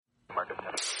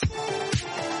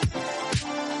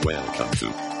Welcome to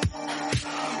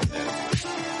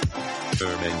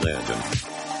Urban Legends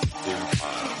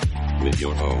with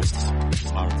your hosts,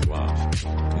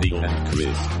 Smartwatch, Neil and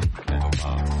Chris,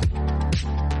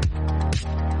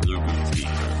 Lucas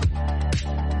Speaker.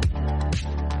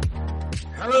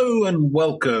 Hello and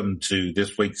welcome to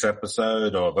this week's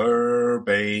episode of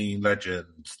Urban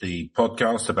Legends, the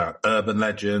podcast about urban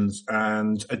legends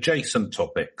and adjacent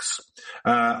topics.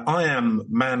 I am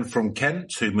man from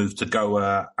Kent who moved to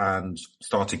Goa and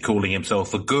started calling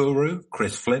himself a guru,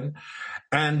 Chris Flynn.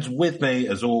 And with me,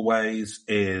 as always,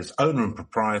 is owner and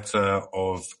proprietor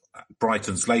of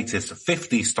Brighton's latest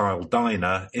 50-style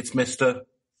diner. It's Mr.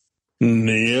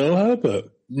 Neil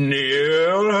Herbert.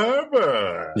 Neil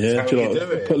Herbert. Yeah, How do you you like,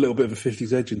 doing? put a little bit of a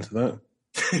 50s edge into that.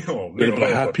 Oh, A little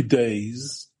bit of happy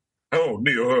days. Oh,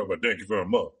 Neil Herbert, thank you very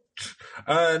much.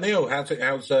 Neil, how's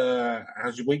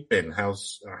your week been?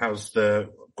 How's the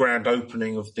grand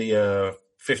opening of the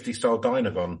 50-style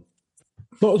diner gone?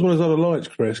 Not as well as I'd have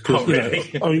liked, Chris. Cause, Oh,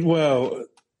 really?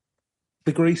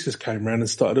 The greasers came round and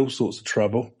started all sorts of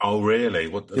trouble. Oh, really?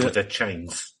 With Yeah. their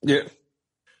chains? Yeah.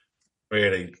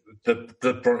 Really?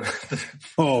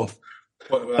 Oh,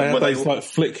 What, they had were those like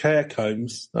flick hair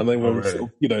combs, and they were, really?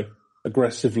 sort of,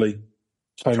 aggressively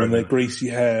combing their greasy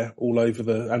hair all over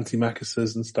the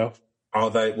antimacassars and stuff.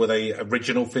 were they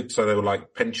original fits? So they were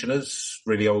like pensioners,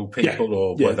 really old people,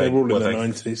 or Yeah, were they were all in were their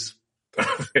 90s.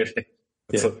 Really?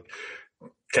 Yeah. So,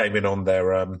 came in on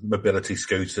their mobility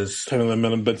scooters. Came on their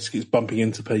melon biscuits, bumping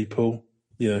into people.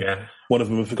 Yeah. One of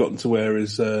them had forgotten to wear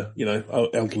his,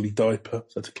 elderly diaper,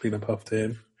 so I had to clean up after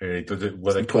him. Really?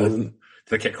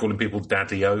 They kept calling people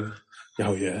Daddy-O?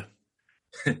 Oh, yeah.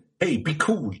 Hey, be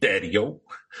cool, Daddy-O.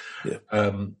 Yeah.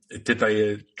 Did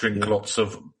they drink lots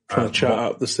of... Trying to chat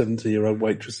up the 70-year-old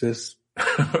waitresses.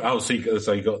 Oh, so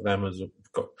you got them as a...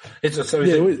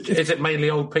 Is it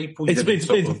mainly old people? It's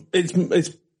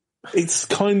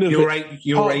kind of part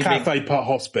aiming, cafe, part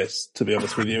hospice, to be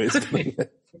honest with you.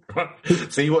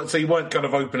 So you weren't kind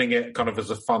of opening it kind of as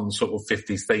a fun sort of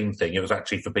 50s theme thing. It was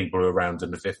actually for people who were around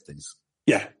in the 50s.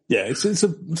 Yeah. It's a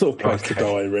sort of place to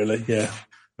die, really. Yeah.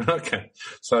 Okay.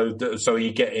 So are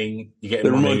you getting They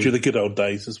remind you of the good old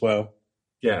days as well.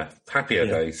 Yeah, happier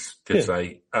days, could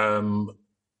say.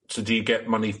 So do you get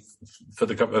money for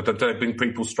the government? Do they bring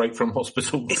people straight from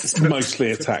hospitals? It's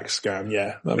mostly a tax scam,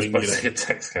 yeah. It's mostly a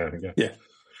tax scam, yeah.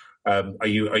 Yeah. Are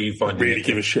you finding really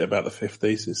give a shit about the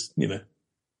 50s? Is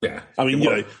Yeah. I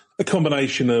mean, a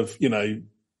combination of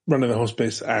running the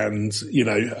hospice and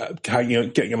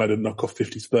getting a load of knockoff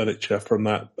 50s furniture from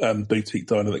that boutique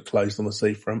diner that closed on the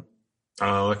seafront.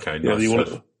 Oh, okay.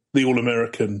 Nice. The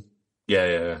all-American.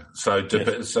 Yeah. So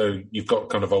you've got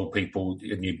kind of old people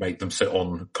and you make them sit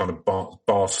on kind of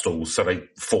bar stools so they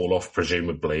fall off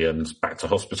presumably and back to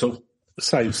hospital.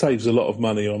 Saves a lot of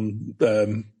money on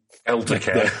elder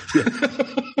care.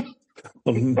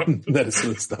 On medicine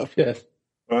and stuff, yeah.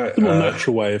 Right. It's a more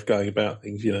natural way of going about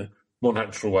things, More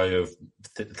natural way of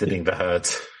thinning the herd.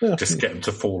 Yeah. Just get them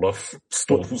to fall off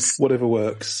stools. Whatever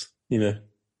works,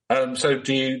 So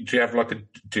do you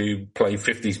play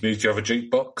 50s music? Do you have a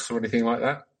jukebox or anything like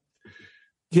that?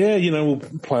 Yeah, we'll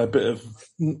play a bit of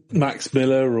Max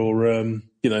Miller or,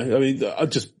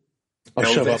 I'll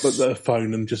shove up at the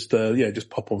phone and just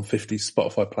pop on 50s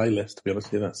Spotify playlist, to be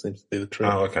honest with you. That seems to be the trick.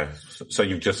 Oh, okay. So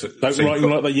you've just... Don't write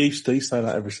them like they used to. You say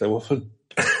that every so often.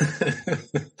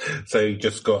 So you've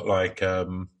just got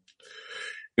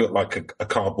you got like a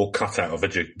cardboard cutout of a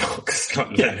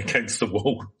jukebox, laying against the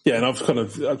wall. Yeah, and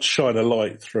I've shine a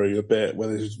light through a bit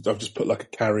where I've just put like a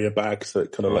carrier bag so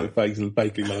it kind of like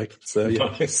vaguely like. So yeah.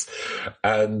 Nice.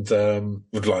 And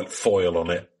with like foil on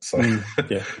it. So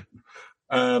yeah.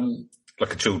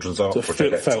 Like a children's art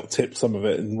project. Felt tip some of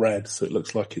it in red so it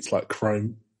looks like it's like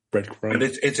red chrome. And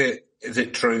is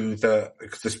it true that,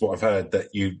 because this is what I've heard,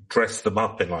 that you dress them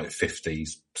up in like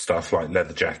 50s stuff, like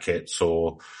leather jackets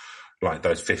or like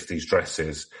those 50s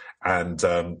dresses, and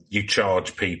you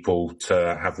charge people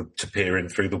to peer in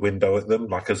through the window at them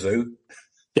like a zoo?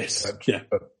 Yes. Yeah.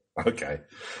 Okay.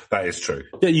 That is true.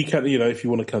 Yeah, you can, if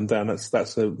you want to come down, that's that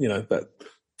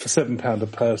for £7 a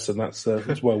person, that's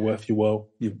well worth your while.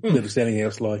 You've never seen anything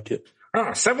else like it.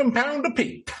 £7 a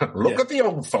peep. Look at the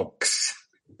old folks.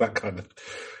 That kind of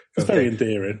It's very thing.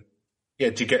 endearing. Yeah,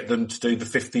 do you get them to do the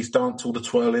 50s dance, all the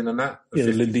twirling and that? Yeah,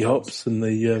 the Lindy Hops and the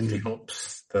Lindy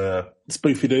Hops, the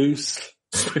Spoofy Doos.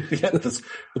 yeah, the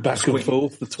back and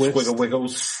forth, the twist. Squiggle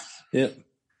Wiggles. Yeah.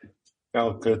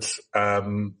 Oh, good.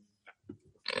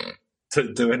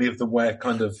 Do any of them wear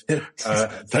kind of...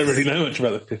 Don't really know much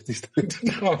about the 50s.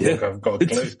 I haven't got a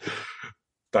clue.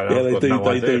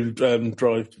 They do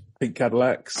drive pink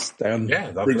Cadillacs down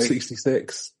lovely. Route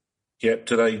 66. Yep.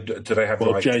 Do they have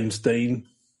Well, James Dean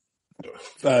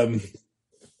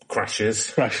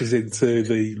crashes into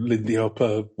the Lindy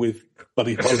Hopper with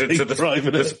Buddy Holly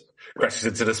driving it. Crashes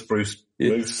into the spruce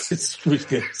roofs. It's spruce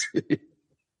goose. Gary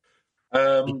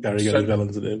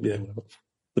Vellens in it, yeah.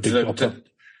 The big hopper.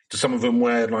 Do some of them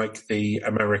wear like the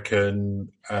American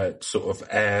sort of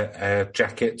air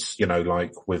jackets, you know,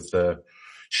 like with the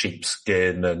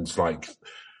sheepskin and like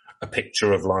a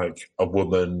picture of like a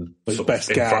woman sort of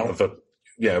in front of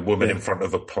in front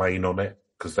of a plane on it,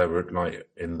 because they were like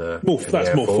in the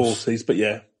that's more 40s, but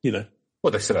yeah, you know.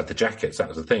 Well, they still had the jackets. That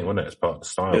was the thing, wasn't it? As part of the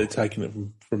style. Yeah, they're taking it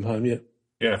from home, yeah.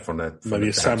 Yeah, from their maybe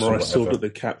a samurai sword that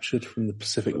they captured from the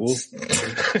Pacific War.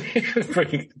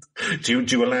 do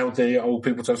you allow the old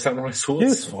people to have samurai swords?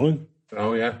 Yeah, it's fine.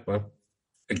 Oh yeah. Well,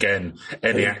 again,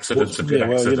 any accident's a good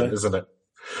accident, isn't it?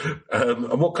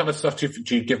 And what kind of stuff do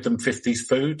you give them? 50s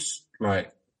foods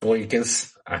like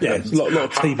boigas? Yeah, a lot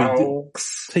of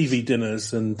TV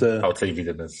dinners and TV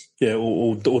dinners. Yeah,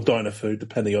 or diner food,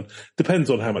 depends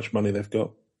on how much money they've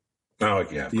got. Oh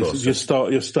yeah, of course. You're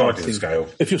starting scale.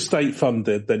 If you're state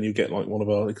funded, then you get like one of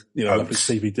our lovely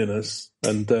TV dinners,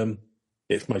 and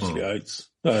it's mostly oats.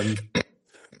 But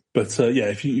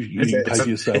if you pay for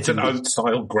yourself, it's an oat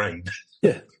style grain.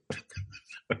 Yeah.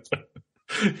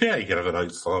 Yeah, you can have an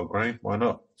oat style grain. Why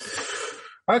not?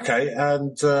 Okay,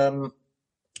 and so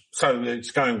it's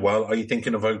going well. Are you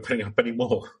thinking of opening up any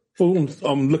more? Well,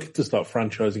 I'm looking to start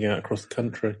franchising out across the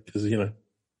country because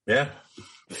Yeah.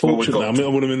 Fortunately, I'm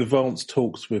in advanced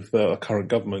talks with our current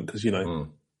government because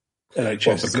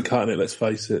NHS isn't cutting it. Let's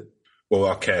face it. Well,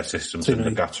 our care system's in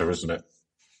the gutter, isn't it?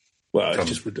 Well,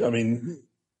 it's just. I mean,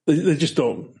 they just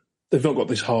don't. They've not got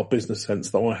this hard business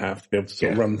sense that I have to be able to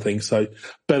sort of run things. So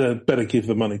better give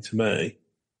the money to me.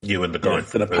 You and the guy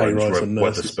for the pay rise and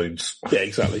nurses. Weatherspoons. Yeah,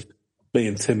 exactly. Me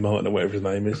and Tim Martin or whatever his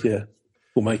name is. Yeah,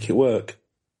 we'll make it work.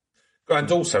 And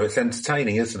also, it's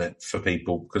entertaining, isn't it, for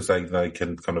people because they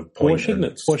can kind of point. Why shouldn't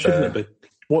it? Why shouldn't it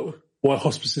be? Why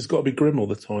hospice has got to be grim all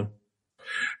the time?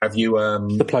 Have you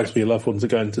the place where your loved ones are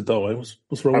going to die? What's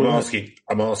wrong with that?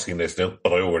 I'm asking this, Neil,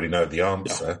 but I already know the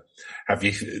answer. Yeah.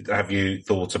 Have you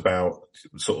thought about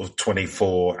sort of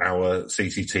 24-hour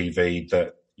CCTV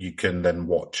that you can then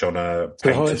watch on a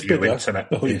pay-per-view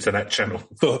internet channel?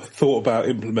 Thought about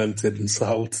implemented and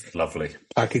sold. Lovely.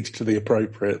 Packaged to the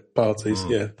appropriate parties.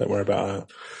 Yeah, don't worry about that.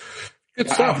 Good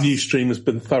stuff. Avenue stream has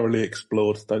been thoroughly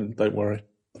explored. Don't worry.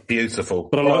 Beautiful.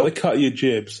 But I like the cut of your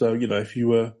jib. So if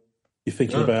you're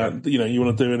thinking about you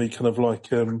want to do any kind of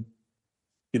like any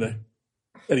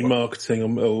marketing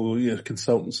or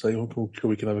consultancy, I'm sure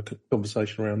we can have a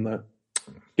conversation around that.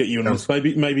 Get you on this,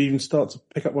 maybe even start to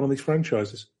pick up one of these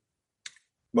franchises.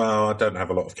 Well, I don't have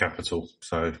a lot of capital,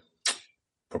 so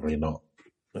probably not.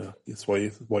 That's why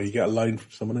you get a loan from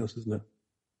someone else, isn't it?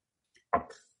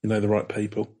 You know the right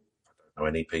people. I don't know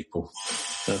any people.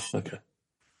 Oh, okay.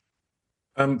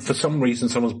 For some reason,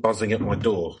 someone's buzzing at my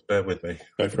door. Bear with me.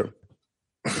 Go for it.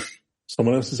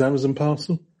 Someone else's Amazon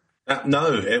parcel?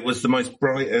 No, it was the most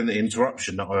brilliant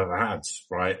interruption that I've ever had.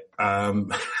 Right.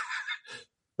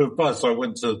 So I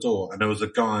went to the door and there was a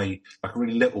guy, like a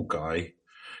really little guy,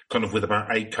 kind of with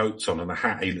about 8 coats on and a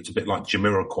hat. He looked a bit like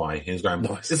Jamiroquai. He was going,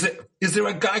 nice. Is there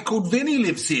a guy called Vinny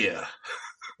lives here?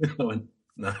 I went,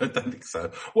 no, I don't think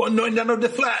so. What, none of the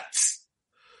flats?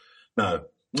 No.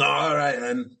 Oh, all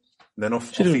right, then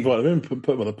off. She didn't invite him in,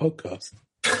 put him on a podcast.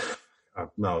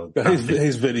 No.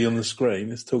 Here's Vinny on the screen.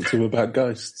 Let's talk to him about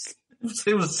ghosts.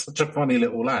 He was such a funny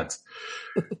little lad.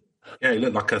 Yeah, he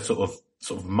looked like a sort of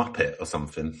Muppet or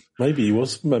something. Maybe he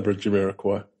was a member of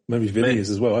Jamiroquai. Maybe Vinny is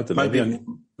as well. I don't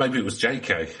know. Maybe it was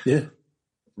JK. Yeah.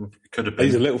 Could have been.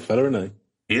 He's a little fella, isn't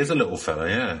he? He is a little fella,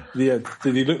 yeah. Yeah.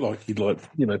 Did he look like he'd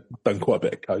done quite a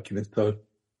bit of coke in his time?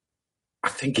 I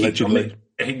think allegedly.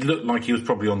 He looked like he was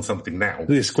probably on something now.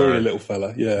 He's a squirrely little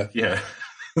fella, yeah. Yeah.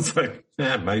 So,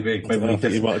 yeah, maybe. I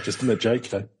think he might have just been a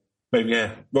JK. Maybe,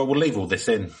 yeah. Well, we'll leave all this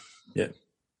in. Yeah.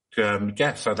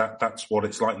 So that's what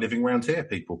it's like living around here,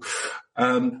 people.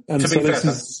 And to so be fair,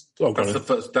 that's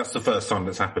the first time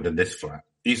that's happened in this flat.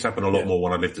 It used to happen a lot more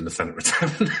when I lived in the centre of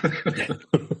town.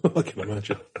 I can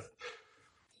imagine.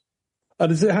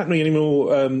 And is it happening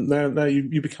anymore now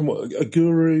you become a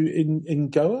guru in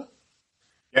Goa?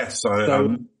 Yes,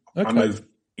 I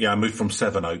moved from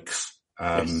Sevenoaks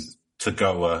to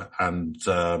Goa, and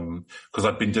because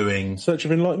I'd been doing Search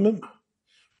of Enlightenment.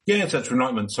 Yeah, Search of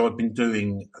Enlightenment. So I'd been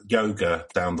doing yoga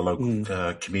down the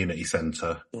local community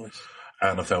centre. Nice.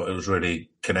 And I felt it was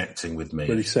really connecting with me.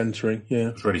 Really centering, yeah.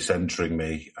 It was really centering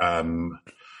me.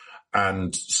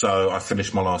 And so I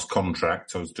finished my last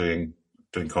contract. I was doing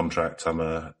contract. I'm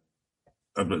a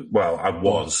Well, I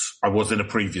was in a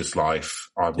previous life.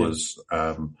 I was.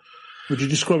 Would you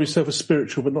describe yourself as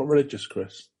spiritual but not religious,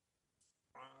 Chris?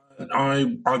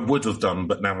 I would have done,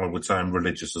 but now I would say I'm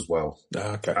religious as well.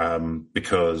 Okay.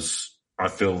 Because I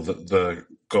feel that the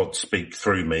God speak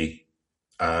through me,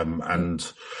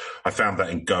 and I found that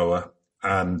in Goa,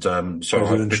 and so that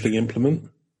was an interesting implement.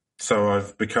 So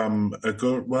I've become a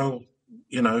good. Well,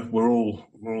 we're all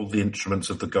the instruments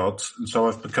of the gods, and so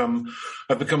I've become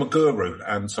a guru,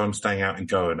 and so I'm staying out in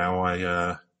Goa now.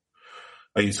 I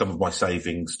use some of my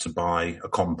savings to buy a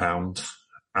compound,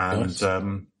 and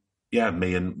nice.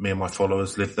 me and my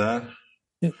followers live there.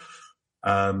 Yeah.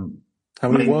 How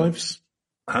many wives?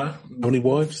 Huh? How many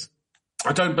wives?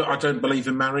 I don't believe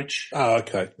in marriage. Oh,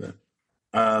 okay.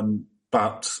 Yeah.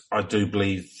 But I do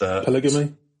believe that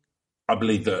polygamy. I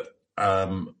believe that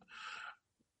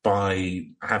by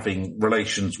having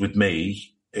relations with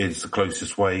me is the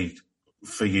closest way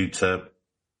for you to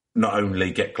not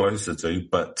only get closer to,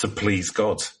 but to please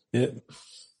God. Yeah.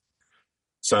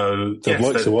 So God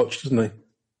likes to watch, doesn't he?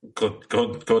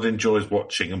 God enjoys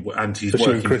watching, and he's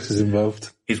especially working. When Chris is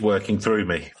involved. He's working through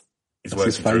me. That's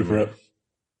his favourite.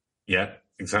 Yeah,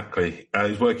 exactly.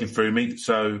 He's working through me.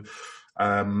 So,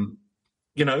 the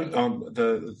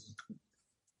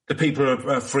people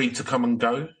are free to come and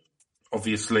go.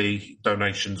 Obviously,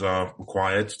 donations are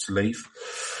required to leave.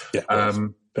 Yeah,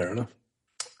 fair enough.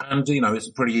 And, it's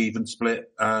a pretty even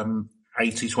split,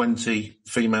 80-20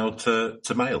 female to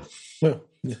male. Well,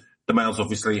 yeah. The males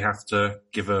obviously have to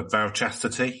give a vow of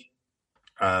chastity,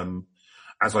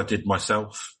 as I did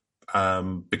myself,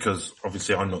 because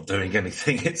obviously I'm not doing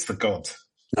anything. It's the God.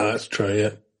 No, that's true,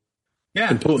 yeah. Yeah.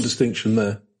 Important distinction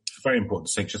there. Very important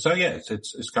distinction. So yeah,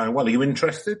 it's going well. Are you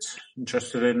interested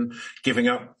in giving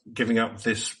up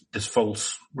this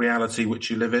false reality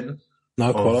which you live in? No,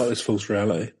 I quite like this false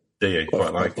reality. Do you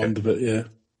quite like fond of it? Yeah.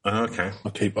 Oh, okay.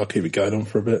 I'll keep it going on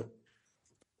for a bit.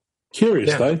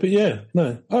 Curious though, but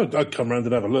I'd come round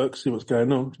and have a look, see what's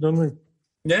going on. Do you know what I mean?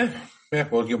 Yeah.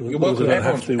 Well, you're welcome.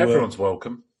 Everyone's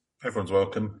welcome. Everyone's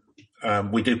welcome.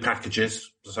 We do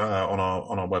packages on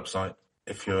our website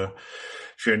if you're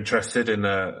interested in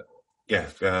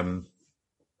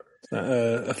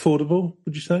affordable,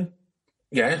 would you say?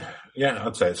 Yeah,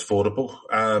 I'd say it's affordable.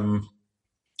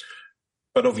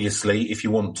 But obviously, if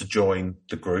you want to join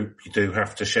the group, you do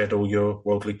have to shed all your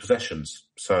worldly possessions.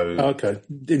 So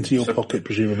into your pocket,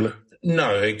 presumably.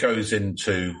 No, it goes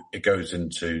into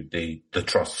the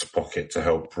trust's pocket to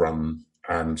help run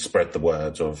and spread the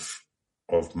word of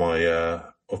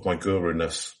my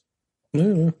guru-ness.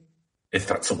 Yeah. If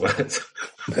that's a word.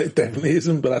 It definitely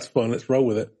isn't, but that's fine. Let's roll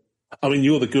with it. I mean,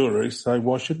 you're the guru, so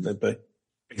why shouldn't it be?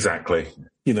 Exactly.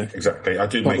 Exactly. I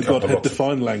do make up a lot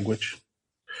defined language.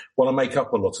 Well, I make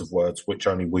up a lot of words which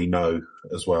only we know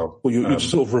as well. Well, you're just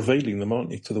sort of revealing them,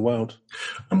 aren't you, to the world?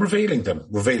 I'm revealing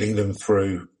them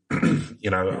through,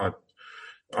 I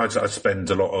spend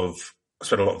a lot of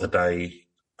the day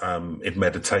in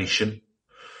meditation,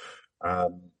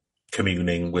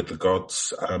 communing with the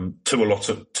gods. To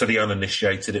the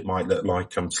uninitiated, it might look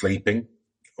like I'm sleeping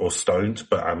or stoned,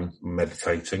 but I'm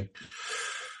meditating.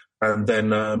 And then,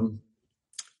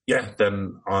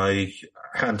 then I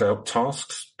hand out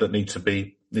tasks that need to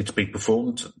be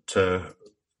performed to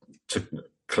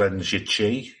cleanse your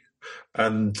chi,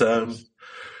 and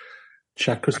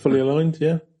chakras fully aligned.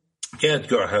 Yeah, you've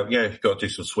got to help. Yeah, you've got to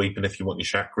do some sweeping if you want your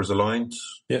chakras aligned.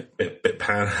 Yeah, bit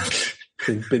pan.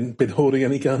 Been hoarding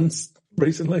any guns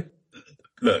recently?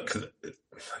 Look,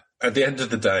 at the end of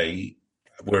the day,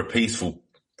 we're a peaceful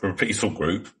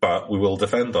group, but we will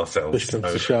defend ourselves. Push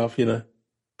comes to shove,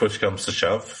 Push comes to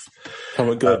shove. Oh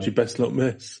my God, you best not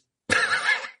miss.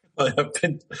 I have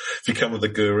become the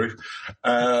guru.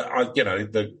 I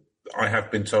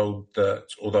have been told that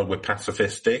although we're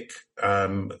pacifistic,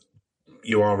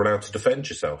 you are allowed to defend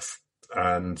yourself.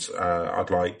 And I'd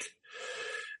like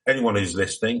anyone who's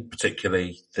listening,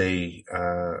 particularly the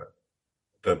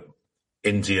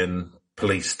Indian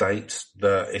police state,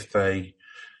 that if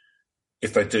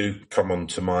they do come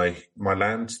onto my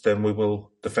land, then we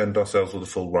will defend ourselves with the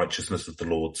full righteousness of the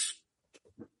Lord's.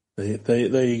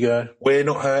 There you go. We're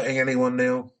not hurting anyone,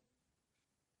 Neil,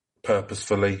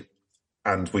 purposefully,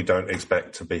 and we don't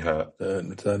expect to be hurt.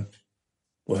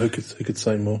 Well, who could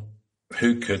say more?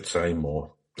 Who could say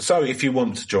more? So if you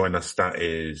want to join us, that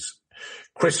is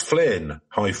Chris Flynn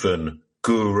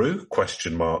 -guru?.com,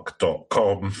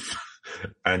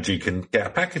 and you can get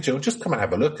a package or just come and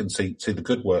have a look and see the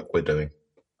good work we're doing.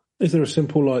 Is there a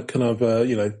simple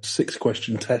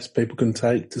 6-question test people can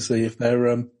take to see if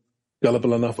they're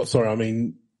gullible enough? Sorry, I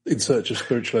mean in search of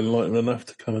spiritual enlightenment enough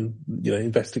to come and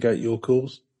investigate your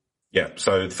cause? Yeah.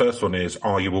 So the first one is,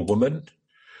 are you a woman?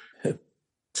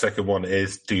 Second one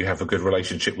is, do you have a good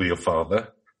relationship with your father?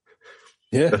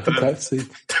 Yeah, The third, okay. See,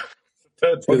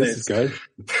 third one this is, going.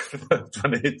 third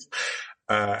one is,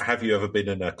 have you ever been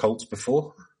in a cult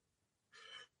before?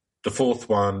 The fourth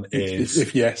one is,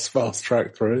 If yes, fast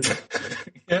track through.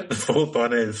 yeah. The fourth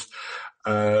one is,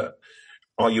 are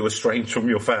you estranged from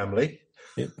your family?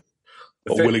 Yeah.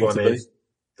 The Or fifth willing one to be. is,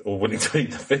 or willing to be.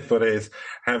 The fifth one is,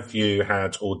 have you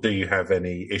had or do you have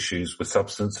any issues with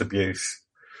substance abuse?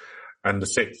 And the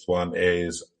sixth one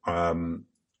is,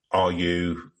 are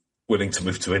you willing to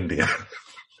move to India?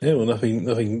 Yeah, well,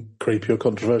 nothing creepy or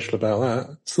controversial about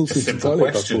that. Still Just seems simple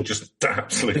entirely question, above board. just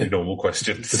absolutely normal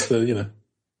questions. Just,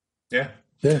 Yeah.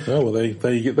 Yeah. Oh well,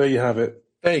 there you have it.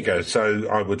 There you go. So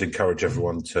I would encourage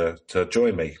everyone to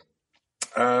join me.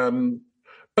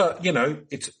 But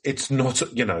it's not.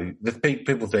 The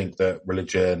people think that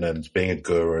religion and being a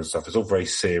guru and stuff is all very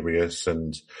serious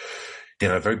and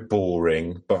very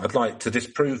boring. But I'd like to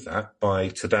disprove that by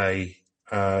today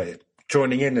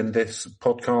joining in this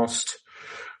podcast,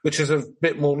 which is a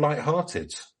bit more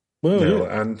light-hearted. Well, Neil,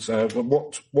 yeah. and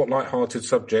what light-hearted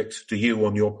subject do you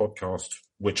on your podcast,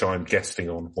 which I'm guesting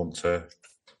on, want to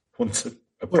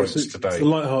approach today? It's a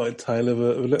light-hearted tale of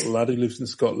a little lad who lives in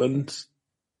Scotland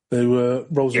who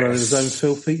rolls around in his own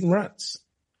filth eating rats.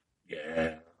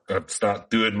 Yeah, got to start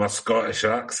doing my Scottish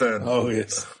accent. Oh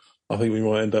yes, I think we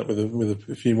might end up with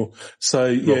a few more.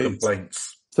 So No yeah,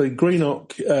 complaints. so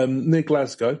Greenock near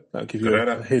Glasgow. That'll give you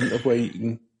a hint of where you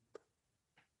can.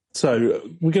 So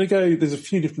we're going to go. There's a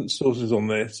few different sources on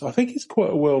this. I think it's quite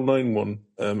a well-known one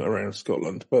around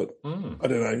Scotland, but I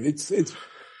don't know. It's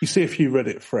you see a few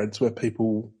Reddit threads where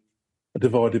people are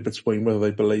divided between whether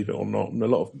they believe it or not, and a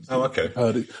lot of okay,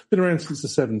 heard it. Been around since the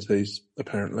 70s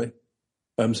apparently.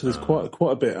 So there's quite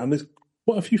a bit, and there's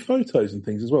quite a few photos and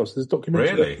things as well. So there's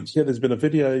documentary evidence. Yeah, there's been a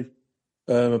video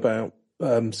about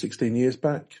 16 years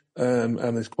back, and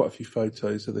there's quite a few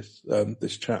photos of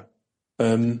this chap.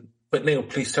 But Neil,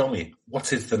 please tell me,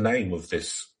 what is the name of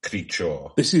this creature?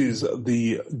 This is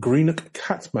the Greenock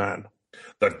Catman.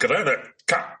 The Greenock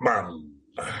Catman.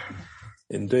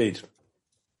 Indeed.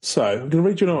 So I'm going to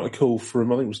read you an article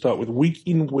from, I think we'll start with Week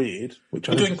in Weird. We're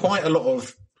doing quite a lot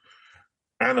of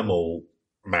Animal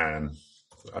Man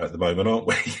at the moment, aren't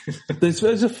we? there's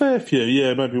a fair few,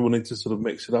 yeah. Maybe we'll need to sort of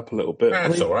mix it up a little bit.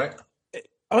 That's all right.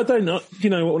 I don't know. You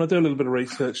know what? When I do a little bit of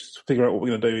research to figure out what we're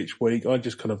going to do each week, I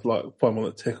just kind of like find one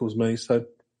that tickles me. So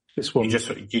this one,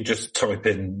 you just type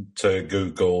into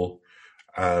Google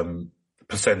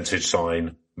percentage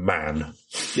sign man.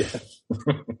 Yeah,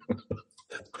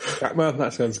 Batman.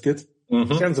 That sounds good.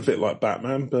 Mm-hmm. Sounds a bit like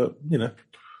Batman, but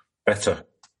better.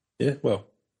 Yeah, well,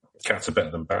 cats are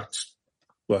better than bats.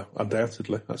 Well,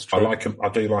 undoubtedly, that's true. I like them. I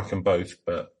do like them both,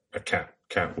 but a cat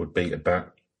would beat a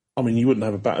bat. I mean, you wouldn't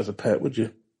have a bat as a pet, would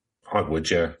you? I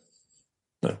would, yeah.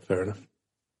 No, fair enough.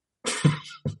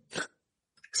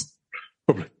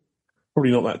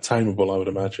 Probably not that tameable, I would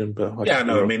imagine. But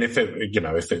I mean, if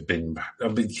it'd been,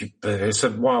 it's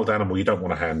a wild animal. You don't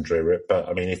want to hand drew it, but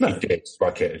I mean, if you did,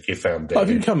 like it, if you found it, if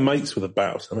you become mates with a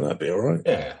bat or something, that'd be all right.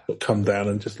 Yeah, but come down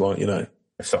and just like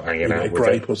start hanging out with a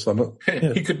grape it. or something.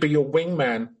 Yeah. He could be your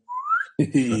wingman.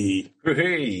 Right,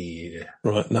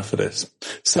 enough of this.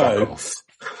 So.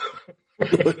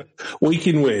 Week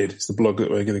in Weird is the blog that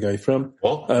we're going to go from.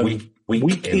 What?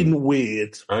 Week in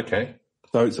Weird. Okay.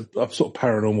 So it's a sort of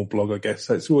paranormal blog, I guess.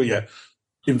 So it's,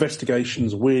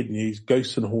 investigations, weird news,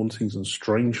 ghosts and hauntings and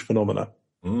strange phenomena.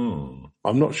 Mm.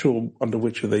 I'm not sure under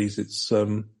which of these it's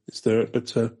there, but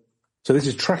so this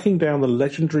is tracking down the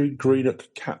legendary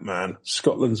Greenock Catman,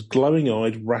 Scotland's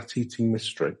glowing-eyed rat-eating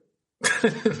mystery.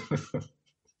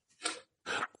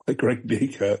 By Greg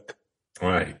Newkirk.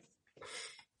 Right.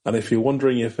 And if you're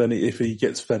wondering if he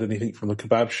gets fed anything from the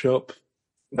kebab shop,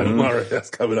 don't worry,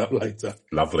 that's coming up later.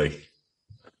 Lovely.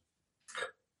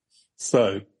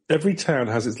 So, every town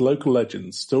has its local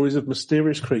legends, stories of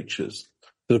mysterious creatures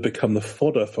that have become the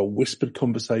fodder for whispered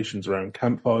conversations around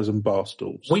campfires and bar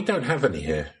stools. We don't have any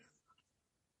here.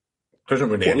 There isn't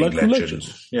really any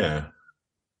legends. Yeah.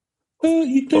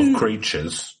 You do. Of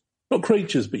creatures. Not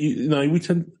creatures, but we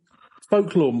tend,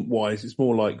 folklore-wise, it's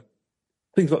more like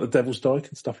things like the Devil's Dyke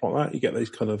and stuff like that. You get these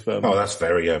kind of... that's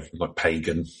very like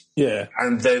pagan. Yeah.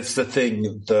 And there's the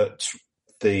thing that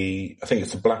I think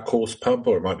it's the Black Horse pub,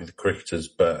 or it might be the Cricketers,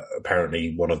 but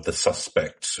apparently one of the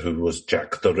suspects, who was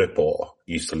Jack the Ripper,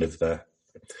 used to live there.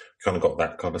 Kind of got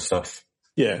that kind of stuff.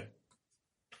 Yeah.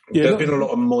 There's been a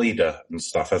lot of moider and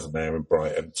stuff, hasn't there, in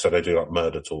Brighton? So they do like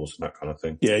murder tours and that kind of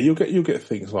thing. Yeah, you'll get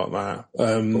things like that.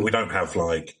 But we don't have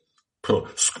like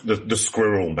the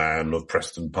Squirrel Man of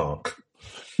Preston Park.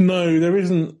 No, there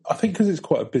isn't. I think because it's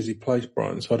quite a busy place,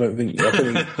 Brian. So I don't think you're not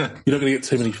going to get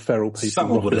too many feral people.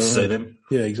 Someone would have seen him.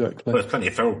 Yeah, exactly. Well, there's plenty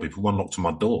of feral people. One knocked on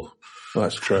my door. Oh,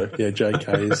 that's true. Yeah,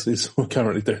 JK is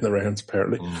currently doing the rounds,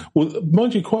 apparently. Well,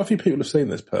 mind you, quite a few people have seen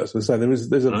this person. So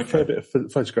there's a fair bit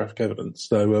of photographic evidence.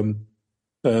 So,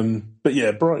 but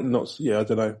yeah, Brighton, I don't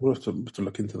know. We'll have to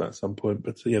look into that at some point.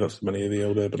 But yeah, not so many of the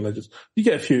old urban legends. You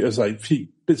get a few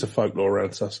bits of folklore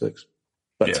around Sussex.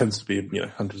 That tends to be,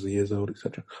 hundreds of years old,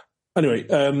 etc. Anyway,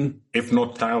 if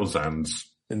not thousands,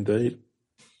 indeed.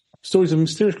 Stories of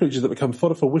mysterious creatures that become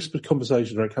fodder for whispered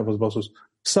conversations around campfires and bustles.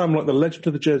 Some, like the legend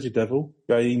of the Jersey Devil,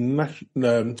 gain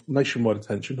nationwide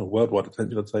attention, or worldwide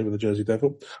attention, I'd say, with the Jersey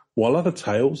Devil, while other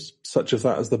tales, such as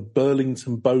that as the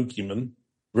Burlington Bogeyman,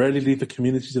 rarely leave the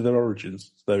communities of their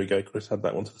origins. So there we go, Chris had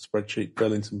that one to the spreadsheet,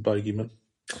 Burlington Bogeyman.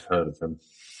 I've heard of them.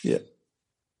 Yeah.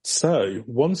 So,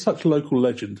 one such local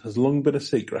legend has long been a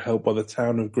secret held by the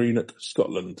town of Greenock,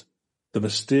 Scotland, the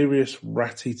mysterious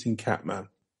rat-eating Catman.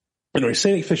 Anyway,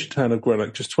 scenic fishing town of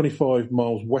Greenock, just 25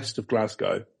 miles west of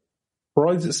Glasgow,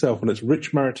 prides itself on its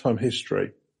rich maritime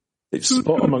history. It's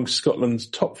spot among Scotland's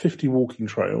top 50 walking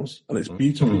trails and its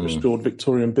beautifully restored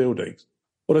Victorian buildings.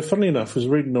 Although, funnily enough, I was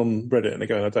reading on Reddit and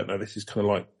again, I don't know, this is kind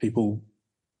of like people,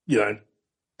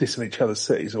 dissing each other's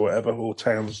cities or whatever, or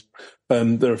towns.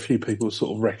 There are a few people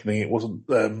sort of reckoning it wasn't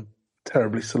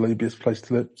terribly salubrious place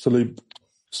to live.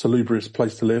 Salubrious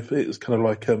place to live. It was kind of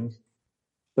like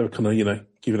they were kind of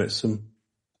giving it some.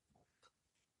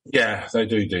 Yeah, they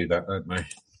do that, don't they?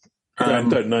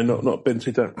 Don't know. Not been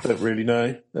to. Don't really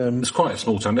know. It's quite a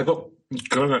small town. They've got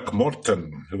Greenock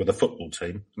Morton, who are the football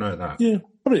team. I know that. Yeah,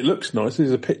 I mean it looks nice.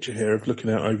 There's a picture here of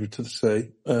looking out over to the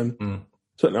sea.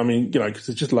 So, I mean, because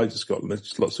there's just loads of Scotland, there's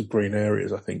just lots of green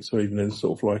areas, I think. So even in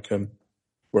sort of like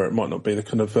where it might not be the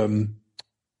kind of a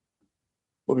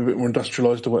bit more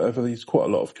industrialised or whatever, there's quite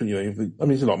a lot of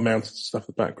there's a lot of mountains and stuff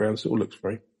in the background, so it all looks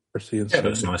very pretty. And it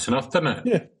looks nice enough, doesn't it?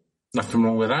 Yeah, nothing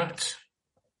wrong with that.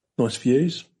 Nice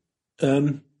views.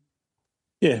 But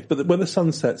when the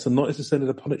sun sets and night is descended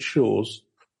upon its shores,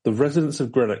 the residents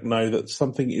of Greenock know that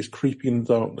something is creeping in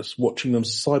the darkness, watching them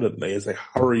silently as they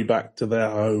hurry back to their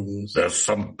homes. There's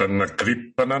something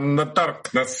creeping in the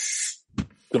darkness.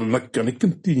 They're not going to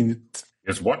continue.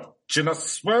 Is watching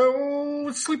us while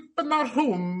we sleep in our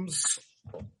homes.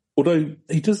 Although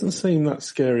he doesn't seem that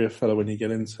scary a fellow when you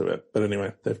get into it. But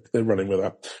anyway, they're running with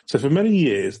that. So for many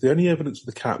years, the only evidence of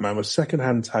the Catman was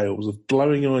second-hand tales of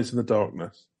glowing eyes in the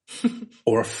darkness.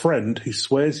 Or a friend who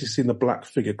swears he's seen a black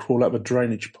figure crawl out of a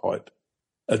drainage pipe,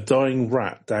 a dying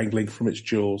rat dangling from its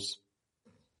jaws.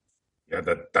 Yeah,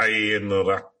 the dying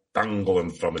rat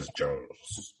dangling from its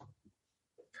jaws.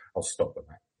 I'll stop at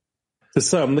that. To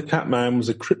some, the Catman was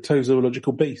a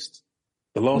cryptozoological beast,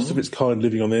 the last of its kind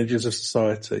living on the edges of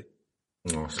society.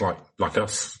 Oh, it's like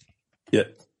us. Yeah.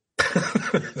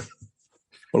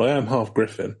 Well, I am half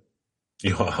griffin.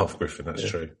 You are half griffin, that's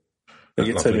true.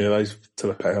 You get 10 of those to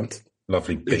the pound.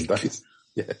 Lovely beak.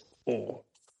 Yeah. Oh.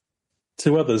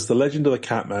 To others, the legend of the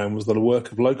Catman was the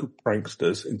work of local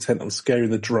pranksters intent on scaring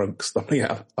the drunk stumbling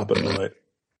out up at night.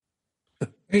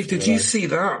 Hey, did you see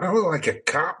that? That looked like a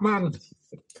Catman.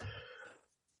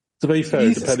 To be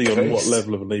fair, depending on what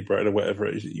level of inebriated or whatever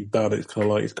it is that you've done, it's kind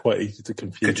of like it's quite easy to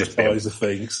confuse the size of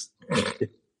things.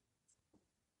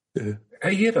 Yeah.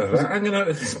 Hey, you know that hanging out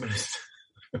of this place.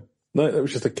 No, that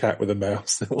was just a cat with a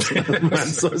mouse. It wasn't a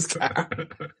man-sized cat.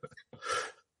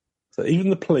 So even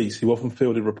the police, who often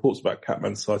fielded reports about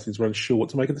Catman sightings, were unsure what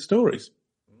to make of the stories.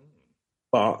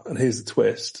 But, and here's the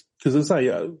twist, because as I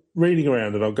say, reading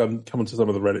around, and I'll come onto some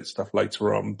of the Reddit stuff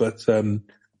later on, but,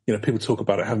 people talk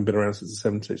about it having been around since the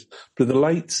 70s. But in the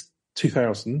late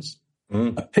 2000s,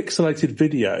 a pixelated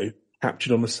video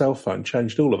captured on a cell phone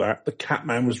changed all of that. The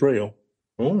Catman was real.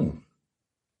 Oh.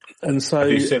 And so...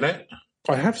 Have you seen it?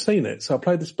 I have seen it, so I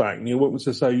played this back. And what was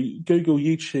to say? Google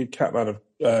YouTube Catman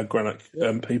of Greenock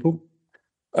people,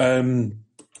 and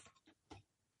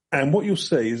what you'll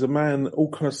see is a man all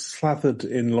kind of slathered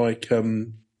in like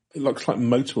it looks like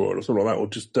motor oil or something like that, or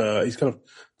just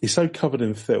he's so covered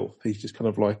in filth. He's just kind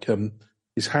of like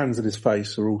his hands and his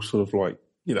face are all sort of like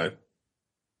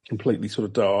completely sort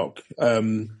of dark.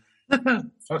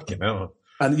 Fucking hell.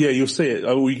 And yeah, you'll see it.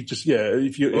 Or you could just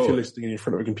if you're listening in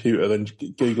front of a computer, then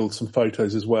Google some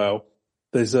photos as well.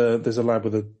 There's a lad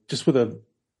with a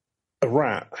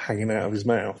rat hanging out of his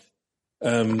mouth,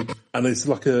 and it's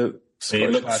like a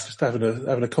Scottish lad just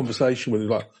having a conversation with him,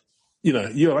 like,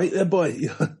 you're right there, boy.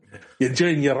 You're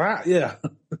enjoying your rat, yeah.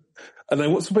 And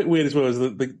then what's a bit weird as well is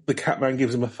that the Catman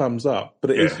gives him a thumbs up, but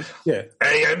it is Hey,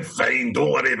 I'm fine. Don't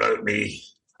worry about me.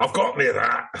 I've got me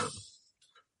rat.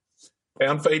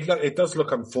 It does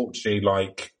look, unfortunately,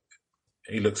 like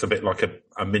he looks a bit like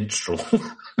a minstrel.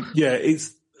 Yeah,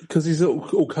 it's because he's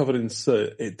all covered in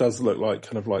soot. It does look like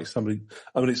kind of like somebody.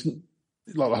 I mean, it's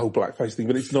like the whole blackface thing,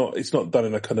 but it's not. It's not done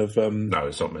in a kind of. No,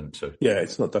 it's not meant to. Yeah,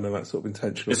 it's not done in that sort of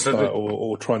intentional style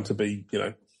or trying to be,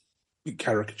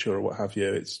 caricature or what have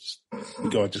you. It's just the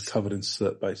guy just covered in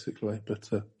soot, basically. But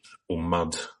or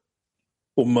mud.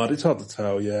 Or mud. It's hard to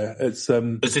tell. Yeah, it's.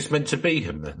 Is this meant to be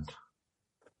him then?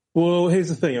 Well, here's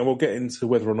the thing, and we'll get into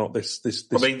whether or not this.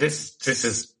 I mean, this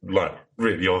is like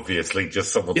really obviously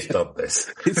just someone's done this.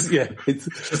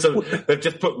 They've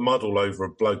just put mud all over a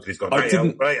bloke. Who's gone.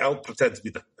 I'll pretend to be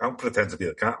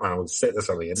the Catman. I'll sit there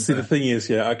something in. See, the thing is,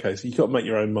 okay. So you got to make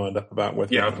your own mind up about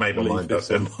whether. Yeah, I've made my mind up.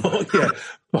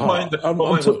 Mine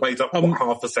was made up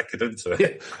half a second into it. Yeah,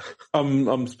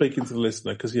 I'm speaking to the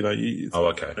listener because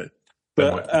okay.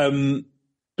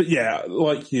 But yeah,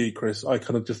 like you, Chris, I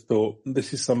kind of just thought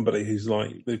this is somebody who's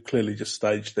like, they've clearly just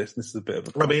staged this. This is a bit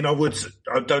of a... I mean,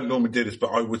 I don't normally do this, but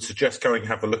I would suggest going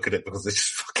have a look at it because it's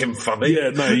just fucking funny. Yeah,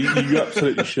 no, you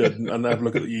absolutely should. And have a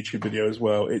look at the YouTube video as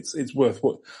well. It's worth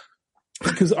what...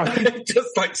 Because I think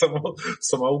just like some old,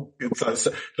 it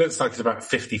looks like it's about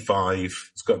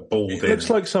 55. It's got bald in. It looks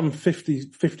like some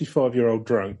 55-year-old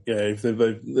drunk. Yeah, if they've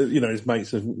his mates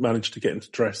have managed to get him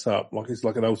to dress up like it's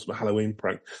like an ultimate Halloween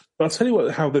prank. But I'll tell you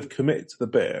how they've committed to the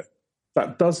bit.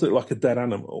 That does look like a dead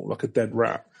animal, like a dead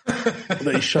rat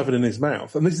that he's shoving in his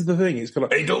mouth. And this is the thing. It's kind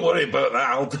of like, hey, don't worry about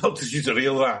that. I'll just use a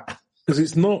real rat. Because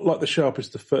it's not like the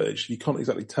sharpest of footage. You can't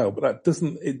exactly tell. But that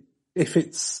doesn't.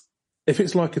 If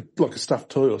it's like a stuffed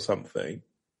toy or something,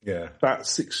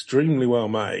 that's extremely well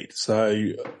made.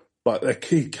 So, like, they're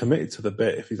committed to the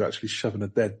bit if he's actually shoving a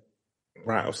dead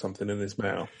rat or something in his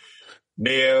mouth.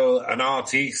 Neil, an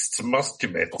artist must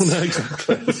commit. Oh, no,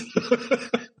 exactly.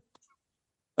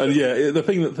 And yeah, the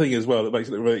thing as well that makes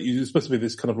it really, you're supposed to be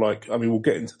this kind of like, I mean, we'll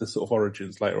get into the sort of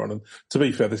origins later on. And to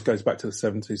be fair, this goes back to the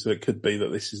 70s, so it could be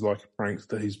that this is like a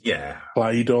prankster who's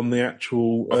played on the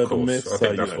actual urban myth. I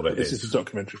think that's what it is. This is a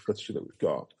documentary footage that we've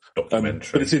got. Documentary.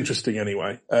 But it's interesting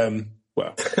anyway.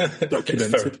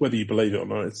 Documented, whether you believe it or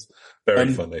not. It's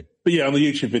very funny. But yeah, on the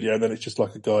YouTube video, and then it's just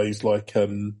like a guy who's like,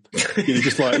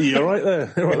 just like, you're right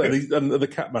there, right there. And the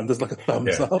Catman does like a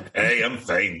thumbs up. Hey, I'm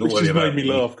fine. Which just made me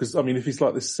laugh because, I mean, if he's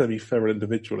like this semi-feral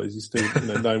individual, is he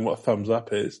still knowing what a thumbs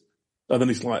up is? And then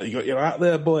he's like, you're out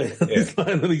there, boy. Yeah.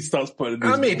 And then he starts putting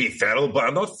I may be feral, but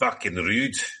I'm not fucking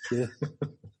rude. Yeah.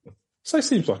 So he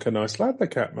seems like a nice lad, the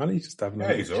Catman. He's just having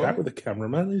a chat with the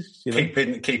cameraman. He's,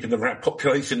 keeping the rat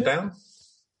population down.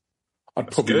 I'd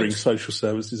probably ring social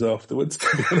services afterwards,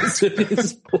 to be honest with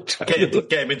you.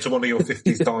 Get him into one of your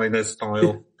 50s diners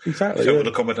style. Exactly. Sheltered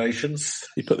accommodations.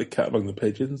 You put the cat among the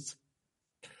pigeons.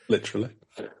 Literally.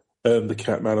 The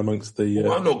Catman amongst the...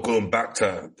 I'm not going back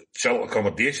to shelter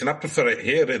accommodation. I prefer it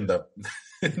here in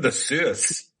the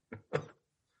sewers.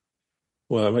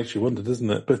 Well, it makes you wonder,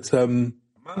 doesn't it? But...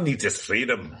 Man needs his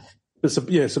freedom. I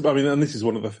mean, and this is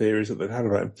one of the theories that they've had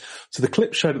about him. So the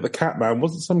clip showed that the Catman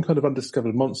wasn't some kind of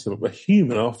undiscovered monster, but a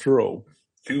human after all.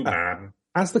 Human.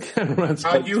 As the cameraman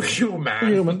spoke, are you human?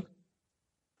 Human.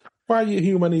 Why are you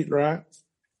human eat rats?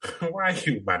 Why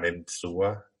human in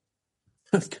sewer?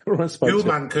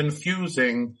 Human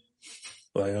confusing.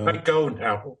 They are. I go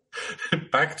now.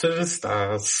 Back to the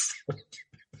stars.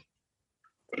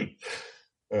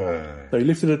 So he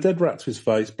lifted a dead rat to his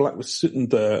face, black with soot and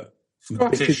dirt.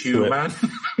 Scottish human.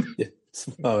 Yeah,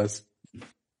 some eyes.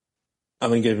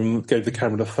 And then gave the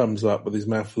camera a thumbs up with his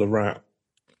mouth full of rat.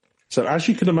 So as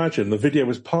you can imagine, the video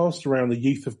was passed around the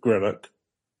youth of Greenock,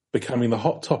 becoming the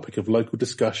hot topic of local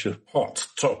discussion. Hot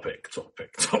topic.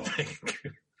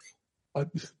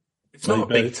 It's not a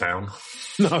big town.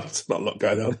 No, it's not a lot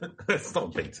going on. It's not a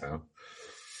big town.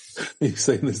 You've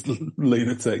seen this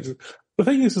lunatic. The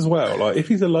thing is as well, like, if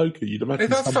he's a local, you'd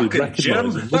imagine somebody would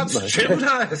recognise him. That's Jim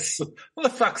Harris. What the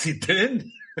fuck's he doing?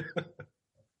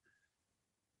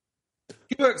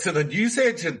 He works in a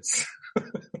newsagents.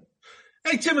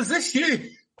 Hey, Jim, is this you?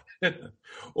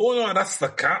 Oh, no, that's the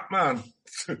Catman.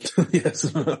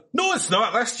 Yes. No, it's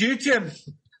not. That's you, Jim.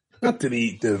 How did he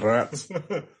eat the rats?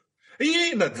 Are you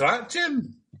eating a rat,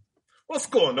 Jim? What's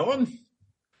going on?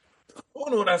 Oh,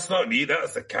 no, that's not me.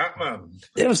 That's the Catman.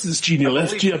 Ever since Jeannie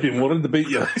left you, I've been worried about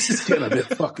you. She's getting a bit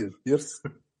fucking fierce.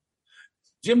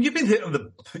 Jim, you've been hitting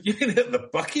the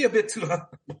bucky a bit too hard.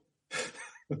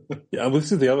 Yeah, well,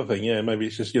 this is the other thing. Yeah, maybe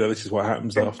it's just, this is what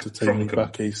happens after too many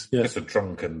buckies. Yeah. It's a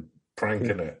drunken prank,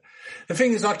 isn't it? The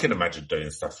thing is, I can imagine doing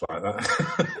stuff like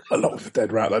that. A lot of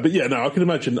dead rat, though. But yeah, no, I can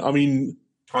imagine. I mean...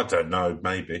 I don't know,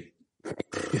 maybe.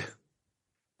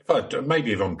 Yeah.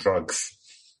 Maybe if on drugs.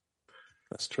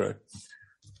 That's true.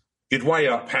 you'd weigh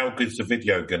up how good's the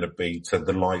video going to be to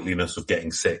the likeliness of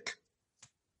getting sick.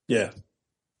 Yeah.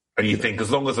 And you think, as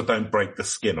long as I don't break the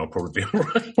skin, I'll probably be all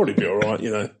right. Probably be all right,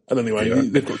 And anyway,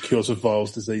 they've got cures of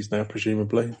Weil's disease now,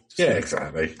 presumably. Yeah,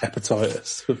 exactly.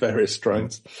 Hepatitis for various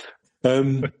strains.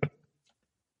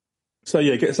 So,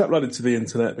 yeah, it gets uploaded to the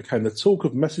internet, became the talk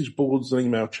of message boards and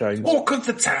email chains. Talk of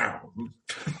the town!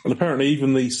 And apparently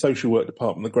even the social work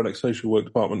department, the Greenock social work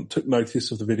department, took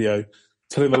notice of the video,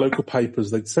 telling the local papers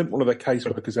they'd sent one of their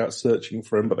caseworkers out searching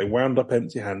for him, but they wound up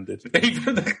empty-handed.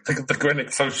 Even the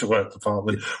Greenock social work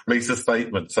department released a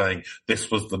statement saying this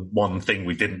was the one thing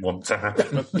we didn't want to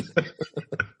happen.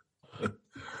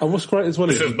 And what's great as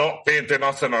well is not painting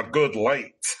us in a good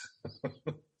light.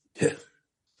 Yeah.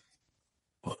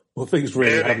 Well, things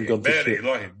really haven't gone to shit.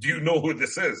 Do you know who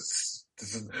this is?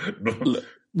 Look,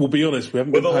 we'll be honest, we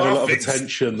haven't been paying a lot of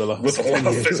attention the last 10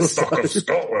 years or so. Of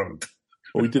Scotland.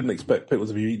 Well, we didn't expect people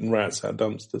to be eating rats out of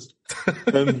dumpsters.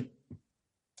 But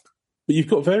you've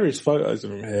got various photos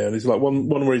of him here. There's like one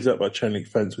where he's up by a chain link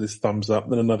fence with his thumbs up,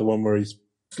 then another one where he's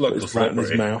got his rat in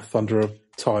his mouth under a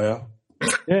tyre.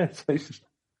 Yeah, so he's just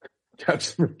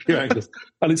catches from a few angles.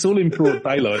 And it's all in broad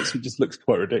daylight, so it just looks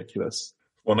quite ridiculous.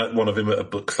 One of him at a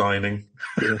book signing.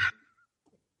 Yeah.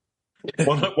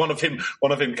 one of him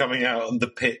coming out on the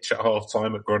pitch at half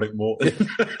time at Greenock Morton.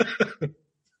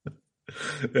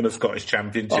 In a Scottish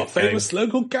Championship Our famous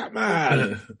local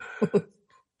Catman.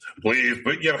 Please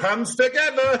put your hands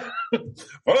together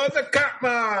for the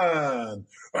Catman.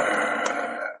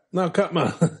 No,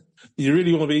 Catman, you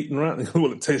really want to be eating rat?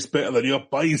 Well, it tastes better than your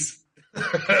pies.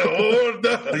 Oh,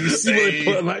 no. You see what they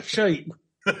put in that shape?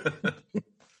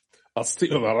 I'll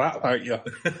stick with a rat, thank you.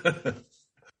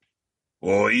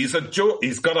 Oh, he's a joke.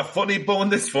 He's got a funny bone,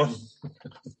 this one.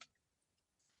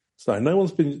 So no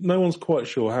one's quite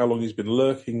sure how long he's been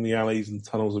lurking the alleys and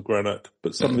tunnels of Greenock,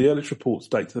 but some of the earliest reports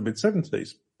date to the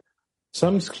mid-70s.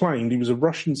 Some claimed he was a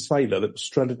Russian sailor that was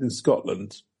stranded in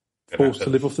Scotland, forced to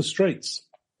live off the streets.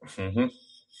 Mm-hmm.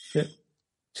 Yeah.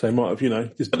 So he might have,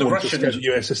 just the Russians, to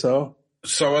USSR.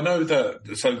 So I know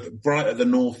that, right at the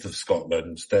north of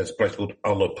Scotland, there's a place called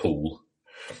Ullapool,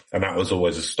 and that was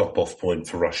always a stop-off point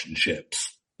for Russian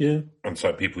ships. Yeah. And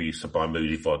so people used to buy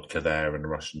moody vodka there, and the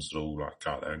Russians would all go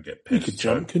out there and get pissed. You could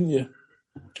jump, couldn't you?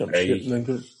 Jump ship and then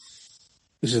go.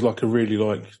 This is like a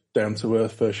really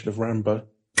down-to-earth version of Rambo.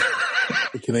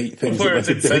 He can eat things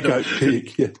instead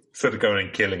of going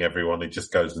and killing everyone, he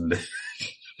just goes and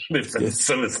lives in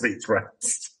sewers, eats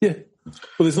rats. Yeah. Well,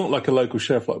 there's not like a local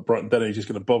sheriff like Brighton Denny who's just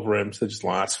going to bother him. So they're just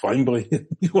like, that's fine, boy.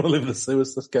 You want to live in the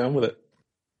sewers? Let's get on with it.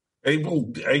 I'll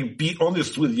be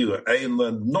honest with you. I am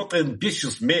not an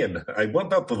ambitious man. I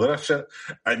went out to Russia.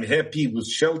 I'm happy with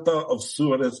shelter of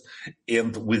sewers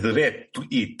and with rat to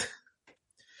eat.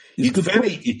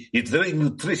 It's very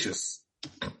nutritious.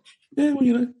 Yeah,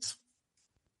 well,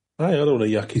 I don't want to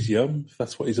yuck his yum if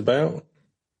that's what he's about.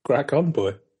 Crack on,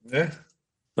 boy. Yeah.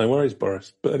 No worries,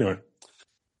 Boris. But anyway.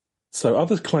 So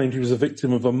others claimed he was a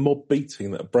victim of a mob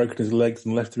beating that had broken his legs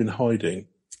and left him in hiding.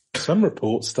 Some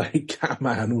reports state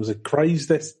Catman was a crazed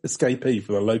escapee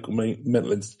from a local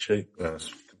mental institute.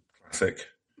 That's classic.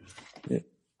 Yeah.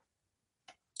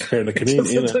 Here in the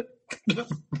community, innit?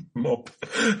 Mob.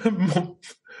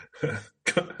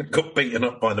 Got beaten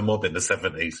up by the mob in the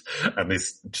 70s, and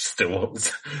his still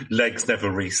legs never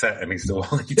reset, and he's still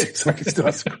hiding. Exactly, still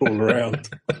has to crawl around.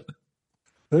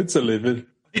 It's a living.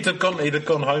 He'd have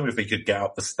gone home if he could get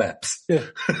up the steps. Yeah,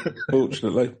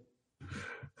 fortunately.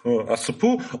 I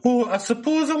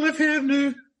suppose I live here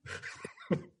now.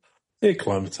 He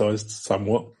acclimatised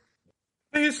somewhat.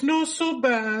 It's not so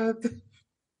bad.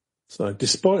 So,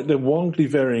 despite their wildly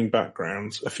varying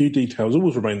backgrounds, a few details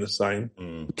always remain the same.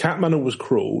 Catman always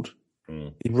crawled.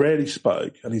 He rarely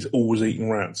spoke, and he's always eating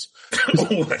rats.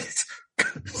 Always.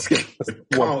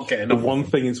 The one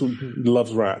thing is he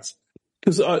loves rats.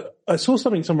 Because I saw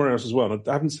something somewhere else as well, and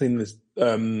I haven't seen this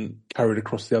carried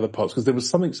across the other parts, because there was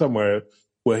something somewhere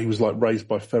where he was raised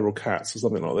by feral cats or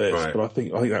something like this. Right. But I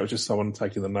think that was just someone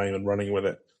taking the name and running with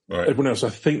it. Right. Everyone else, I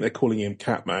think they're calling him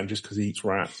Catman just because he eats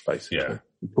rats, basically. Yeah.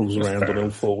 He pulls around on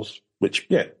all fours, which,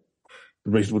 a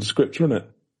reasonable description, isn't it?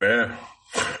 Yeah.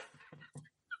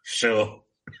 Sure.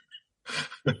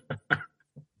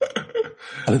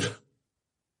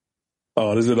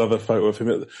 Oh, there's another photo of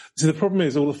him. See, the problem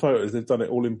is all the photos, they've done it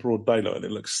all in broad daylight and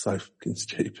it looks so fucking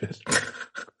stupid.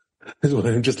 There's one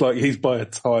of him just he's by a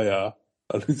tyre.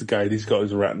 And he's got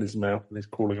his rat in his mouth and he's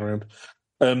crawling around.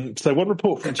 So one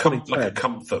report from 2010. Like a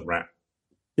comfort rat.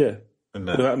 Yeah.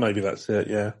 Maybe that's it,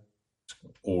 yeah.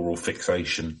 Oral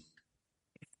fixation.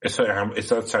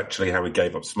 That's actually how he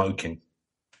gave up smoking.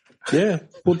 Yeah.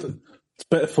 Well, it's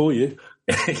better for you.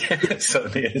 Yeah, it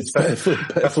certainly is. It's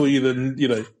better for you than,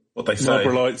 what they say.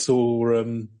 Lights or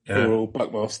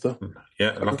Buckmaster.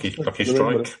 Yeah, Lucky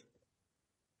Strike.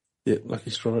 Yeah, Lucky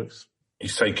Strikes.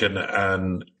 He's taken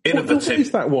an innovative... What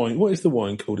is that wine? What is the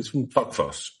wine called? It's from...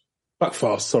 Buckfast.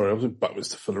 Buckfast, sorry. I was in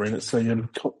Buckminster Fullerene. It's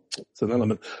an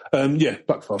element.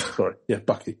 Buckfast, sorry. Yeah,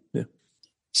 Bucky. Yeah.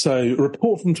 So, a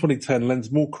report from 2010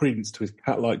 lends more credence to his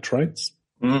cat-like traits.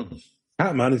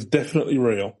 Catman is definitely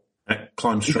real.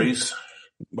 Climbs trees.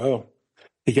 Well,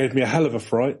 he gave me a hell of a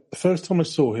fright. The first time I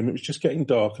saw him, it was just getting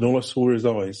dark and all I saw were his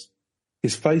eyes.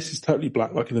 His face is totally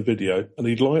black like in the video, and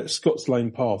he'd lie at Scott's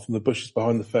Lane Path in the bushes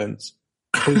behind the fence,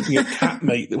 pointing at cat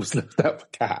meat that was left out for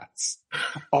cats,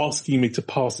 asking me to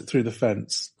pass it through the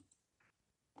fence.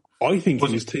 I think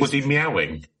he was too... Was he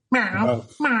meowing? Meow,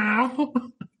 meow,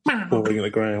 meow. Falling on the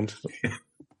ground.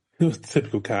 He was a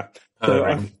typical cat. So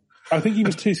I think he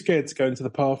was too scared to go into the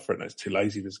path for it. No, he's too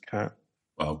lazy as a cat.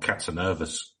 Well, cats are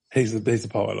nervous. Here's the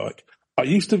part I like. I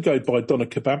used to go buy doner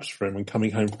kebabs for him when coming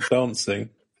home from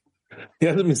dancing. He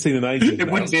hasn't been seen in ages. It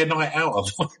wouldn't be a night out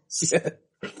otherwise. Yeah.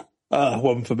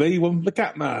 One for me, one for the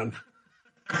Catman.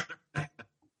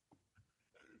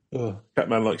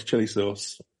 Catman likes chili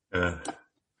sauce. Yeah.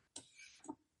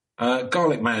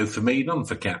 Garlic mayo for me, none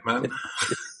for Catman.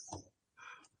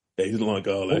 Yeah, he doesn't like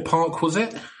garlic. What park was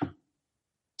it?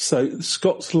 So,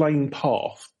 Scott's Lane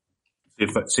Path.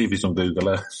 See if he's on Google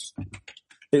Earth.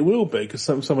 It will be, because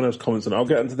someone else comments on it. I'll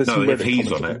get into this. No, if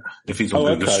he's on it. If he's on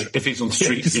Google, okay. If he's on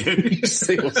Street View. You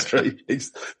see on Street,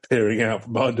 he's peering out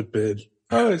from behind a beard.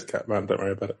 Oh, it's Catman, don't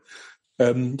worry about it. He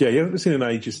hasn't been seen in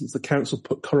ages since the council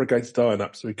put corrugated iron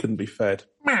up so he couldn't be fed.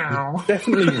 Meow.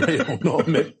 Definitely real, not a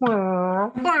myth.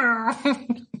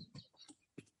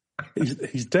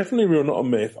 He's definitely real, not a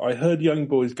myth. I heard young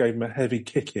boys gave him a heavy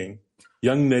kicking.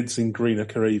 Young Neds in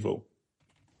Greenock are evil.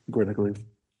 Greenock are evil.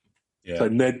 Yeah. So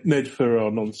Ned for our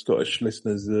non-Scottish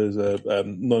listeners is a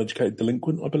non-educated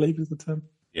delinquent, I believe is the term.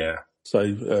 Yeah. So,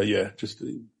 just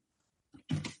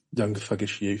young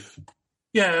thuggish youth.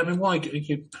 Yeah, I mean, why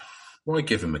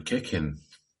give him a kicking?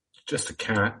 Just a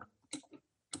cat.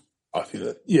 I think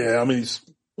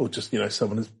that,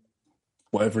 someone is,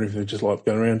 whatever, if they just like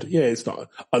going around. Yeah, it's not,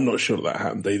 I'm not sure that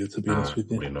happened either, to be honest with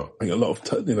you. Probably not. I think a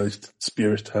lot of,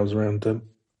 spurious tales around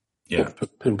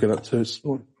what people get up to. It's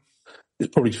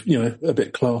probably, a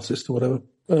bit classist or whatever.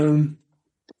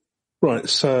 Right,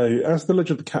 so as the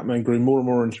legend of the Catman grew more and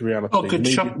more into reality...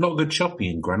 Not good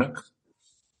shopping in Greenock.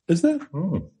 Is there?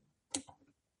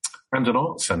 And an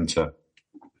art centre.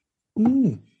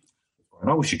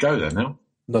 Oh, we should go there now.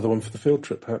 Another one for the field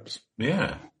trip, perhaps.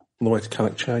 Yeah. On the way to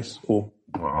Cannock Chase, or...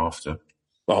 Well, after.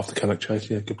 After Cannock Chase,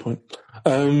 yeah, good point.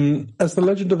 As the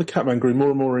legend of the Catman grew more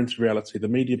and more into reality, the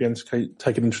media began to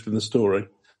take an interest in the story.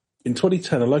 In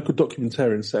 2010, a local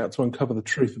documentarian set out to uncover the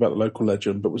truth about the local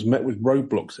legend, but was met with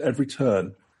roadblocks at every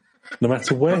turn. No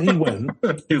matter where he went,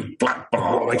 what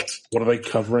are they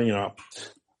covering up?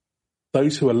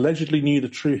 Those who allegedly knew the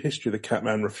true history of the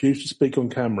Catman refused to speak on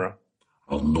camera.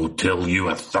 I'll not tell you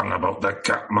a thing about the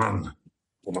Catman.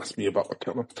 What must be about the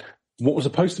Catman? What was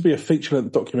supposed to be a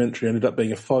feature-length documentary ended up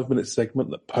being a 5-minute segment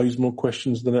that posed more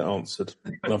questions than it answered.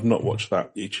 And I've not watched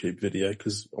that YouTube video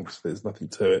because obviously there's nothing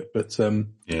to it. But I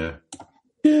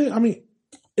mean,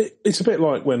 it's a bit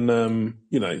like when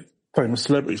famous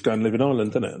celebrities go and live in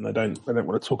Ireland, isn't it? And they don't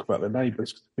want to talk about their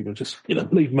neighbours because they think just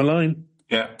leave them alone.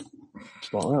 Yeah,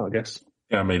 it's like that, I guess.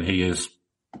 Yeah, I mean he is.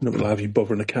 Not going to have you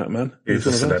bothering a Catman. He's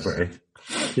a celebrity.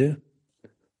 Yeah.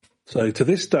 So to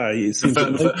this day, it seems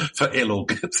for ill or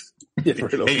good. Yeah,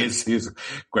 for ill or good. He's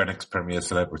Greenock's premier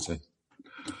celebrity.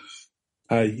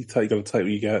 Hey, you got to take what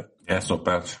you get. Yeah, it's not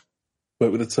bad.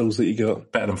 Work with the tools that you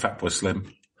got. Better than Fatboy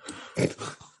Slim.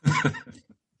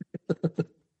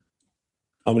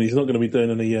 I mean, he's not going to be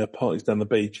doing any parties down the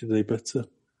beach, is he? But no,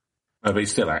 but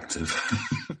he's still active.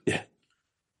 Yeah.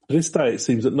 To this day, it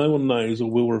seems that no one knows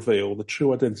or will reveal the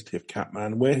true identity of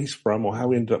Catman, where he's from, or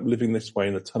how he ended up living this way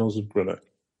in the tunnels of Greenock.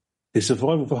 His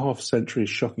survival for half a century is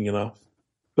shocking enough,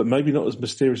 but maybe not as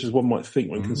mysterious as one might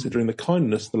think when considering the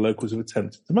kindness the locals have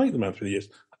attempted to make the man through the years.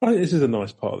 I think this is a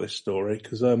nice part of this story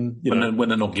because, when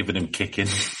they're not giving him kicking,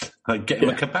 get him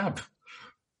a kebab.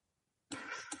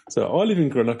 So I live in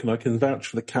Greenock and I can vouch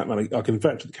for the Catman. I can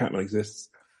vouch that the Catman exists.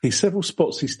 He's several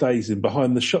spots he stays in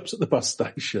behind the shops at the bus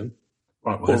station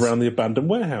or around the abandoned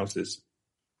warehouses.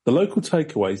 The local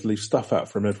takeaways leave stuff out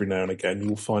for him every now and again. You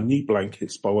will find new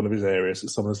blankets by one of his areas that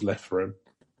someone has left for him.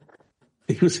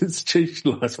 He was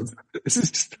institutionalised. This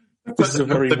is a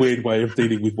very weird way of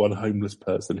dealing with one homeless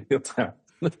person in your town.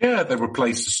 Yeah, they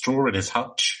replaced the straw in his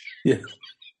hutch. Yeah.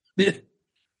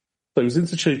 So he was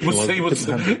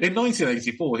institutionalised. In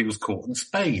 1984, he was caught and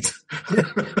spayed.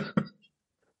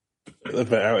 They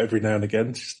vet out every now and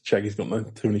again, just to check he's got no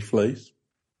too many fleas.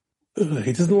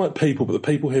 He doesn't like people, but the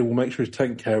people here will make sure he's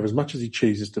taken care of as much as he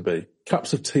chooses to be.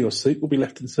 Cups of tea or soup will be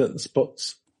left in certain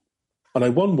spots. I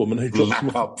know one woman who drops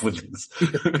lap up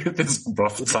with this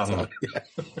rough tongue. Yeah.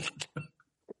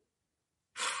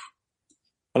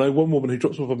 I know one woman who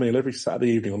drops off a meal every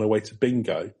Saturday evening on her way to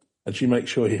bingo, and she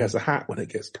makes sure he has a hat when it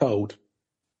gets cold.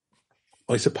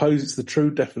 I suppose it's the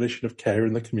true definition of care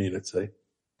in the community.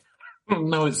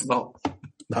 No, it's not.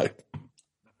 No.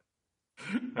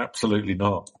 Absolutely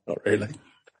not. Not really.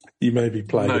 You may be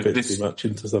playing a bit too much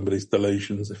into somebody's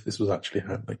delusions if this was actually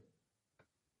happening.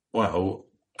 Well,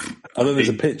 and then there's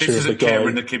a picture of the guy. Care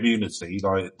in the community.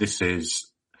 Like, this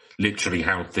is literally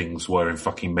how things were in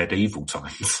fucking medieval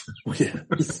times. Yeah,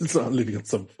 it's like living on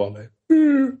some folly.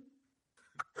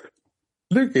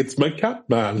 Look, it's my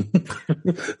Catman.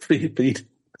 feed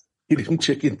him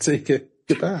chicken tikka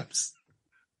kebabs.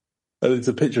 And it's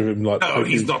a picture of him like... No,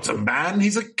 he's not a man,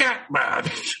 he's a Catman.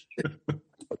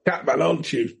 A Catman,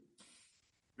 aren't you?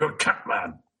 You're a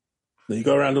Catman. Then you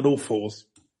go around on all fours.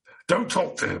 Don't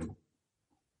talk to him.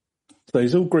 So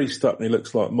he's all greased up and he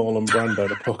looks like Marlon Brando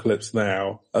in Apocalypse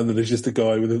Now. And then there's just a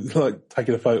guy with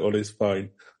taking a photo on his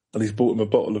phone, and he's bought him a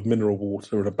bottle of mineral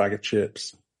water and a bag of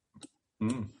chips.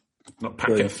 Not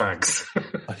packet of fags.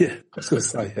 Yeah, I was going to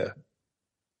say, yeah.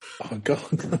 Oh,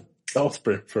 God.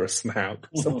 Aspirin for a snout.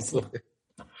 So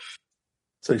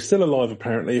he's still alive,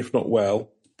 apparently, if not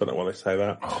well. Don't know why they say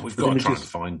that. Oh, we've got to try and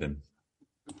find him.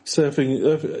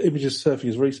 Images surfing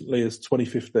as recently as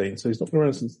 2015, so he's not been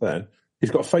around since then.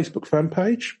 He's got a Facebook fan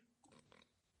page,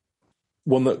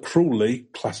 one that cruelly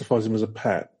classifies him as a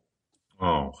pet.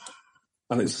 Oh.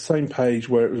 And it's the same page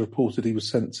where it was reported he was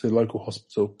sent to a local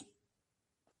hospital.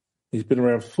 He's been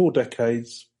around for 4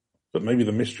 decades, but maybe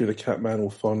the mystery of the Catman will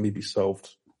finally be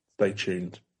solved. Stay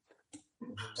tuned.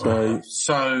 So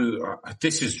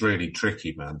this is really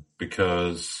tricky, man,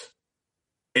 because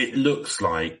it looks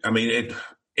like, I mean,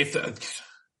 if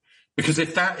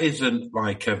that isn't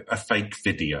like a fake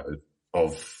video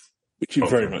of, which it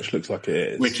very much looks like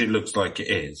it is, which it looks like it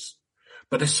is,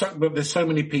 but there's so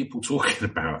many people talking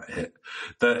about it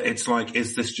that it's like,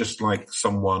 is this just like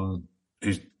someone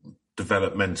who's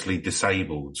developmentally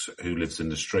disabled who lives in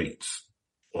the streets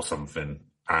or something?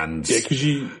 And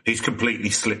he's completely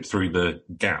slipped through the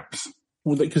gaps.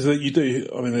 Well, because you do.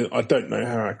 I mean, I don't know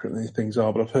how accurate these things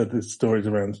are, but I've heard there's stories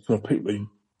around people who,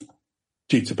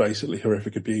 due to basically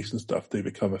horrific abuse and stuff, do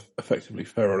become effectively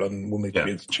feral and will need to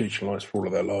be institutionalised for all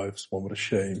of their lives, one would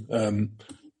assume.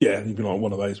 You'd be like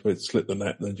one of those where it slit the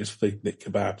net and then just feed Nick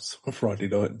kebabs on Friday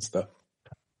night and stuff.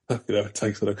 It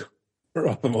takes a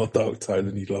rather more dark tone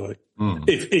than you'd like.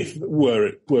 If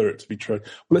were it to be true.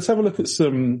 Well, let's have a look at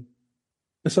some.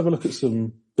 There's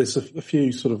a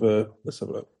few sort of let's have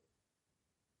a look.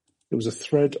 There was a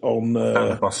thread on at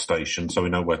the bus station, so we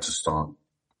know where to start.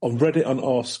 On Reddit on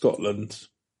R Scotland.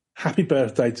 Happy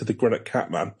birthday to the Greenock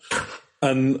Catman.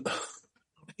 And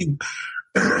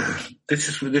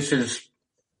this is.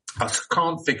 I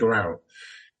can't figure out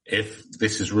if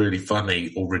this is really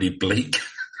funny or really bleak.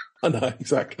 I know,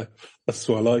 exactly. That's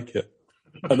why I like it.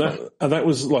 And that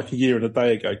was like a year and a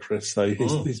day ago, Chris. So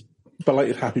his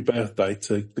belated happy birthday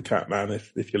to the Catman,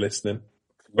 if you're listening.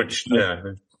 Which, yeah.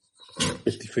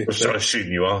 50-50. Which I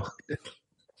assume you are.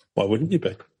 Why wouldn't you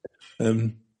be?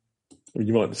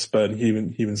 You might spurn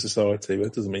human society, but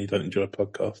it doesn't mean you don't enjoy a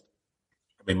podcast.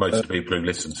 I mean, most of the people who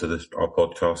listen to our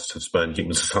podcast have spurned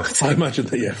human society. I imagine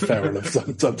that, feral of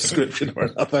some description or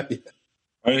another. Yeah.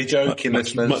 Only joking,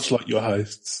 listeners. Much like your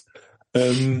hosts.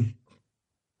 So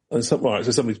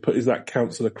somebody's put, is that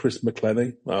Councillor Chris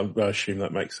McClenny? I assume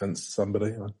that makes sense to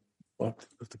somebody. I'll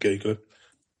have to Google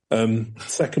it.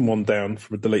 Second one down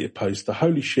from a deleted poster.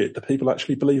 Holy shit, do people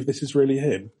actually believe this is really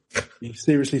him? You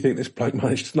seriously think this bloke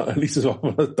managed to not only survive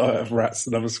on a diet of rats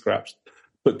and other scraps,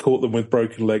 but caught them with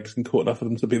broken legs and caught enough of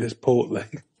them to be this portly?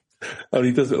 And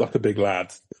he does look like a big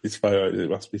lad. His photo, it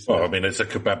must be said. Well, I mean, it's a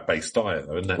kebab-based diet,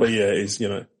 though, isn't it? Well, yeah, it is,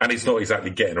 And he's not exactly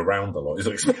getting around a lot.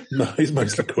 No, he's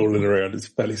mostly crawling around. It's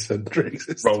fairly sedentary.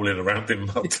 Rolling around in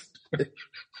mud.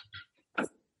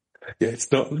 Yeah,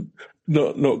 it's not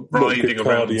riding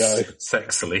around cardio.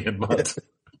 Sexily in mud.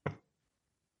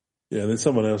 Yeah, and then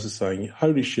someone else is saying,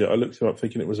 holy shit, I looked him up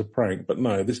thinking it was a prank, but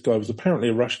no, this guy was apparently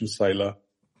a Russian sailor.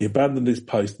 He abandoned his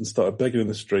post and started begging in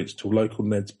the streets till local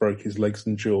Neds broke his legs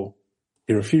and jaw.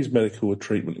 He refused medical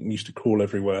treatment and used to crawl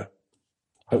everywhere.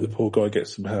 Hope the poor guy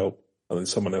gets some help. And then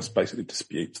someone else basically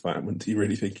disputes that. And do you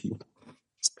really think he would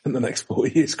spend the next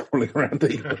 40 years crawling around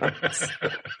eating rats?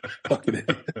 Fucking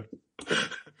idiot.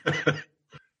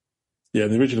 Yeah,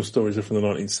 the original stories are from the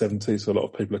 1970s, so a lot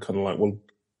of people are kind of like, well,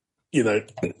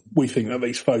 we think that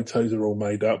these photos are all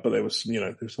made up, but there was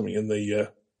something in the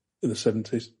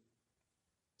 70s.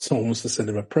 Someone wants to send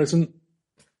him a present.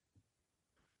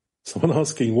 Someone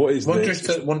asking, what is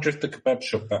this? Wonder if the kebab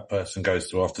shop that person goes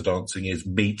to after dancing is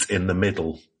meat in the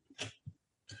middle.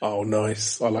 Oh,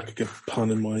 nice. I like a good pun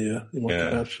in my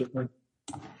kebab shop. Man.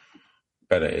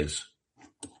 Bet it is.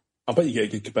 I bet you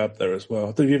get a good kebab there as well.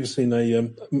 Have you ever seen a, I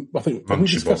think, Munchie we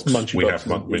discussed box. Munchie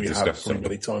boxes. We've discussed them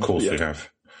many times. Of course we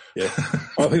have. Yeah.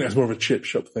 I think that's more of a chip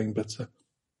shop thing, but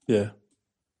yeah.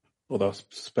 Although I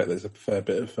suspect there's a fair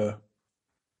bit of...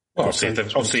 I'll see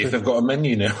if they've got a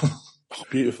menu now. Oh,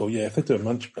 beautiful. Yeah, if they do a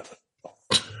Munchie box.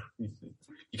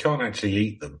 You can't actually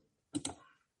eat them.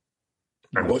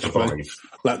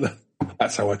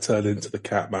 That's how I turn into the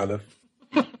Catman.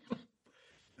 Is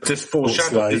this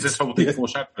foreshadowing? Is this whole thing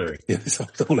foreshadowing? Yeah, this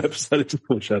whole episode is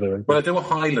foreshadowing. Well, I do a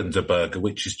Highlander burger,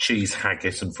 which is cheese,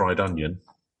 haggis, and fried onion.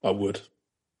 I would.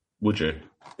 Would you?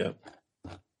 Yeah.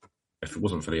 If it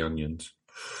wasn't for the onions.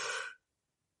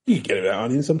 You can get it without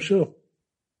onions, I'm sure.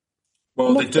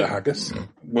 Well, they do haggis.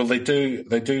 Well, they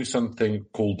do something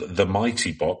called the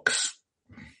Mighty Box.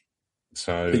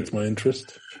 So piques my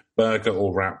interest. Burger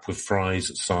or wrap with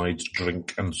fries, sides,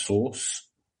 drink, and sauce.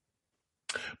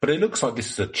 But it looks like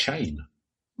this is a chain.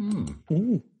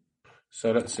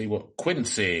 So let's see what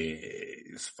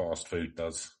Quincy's fast food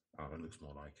does. Oh, it looks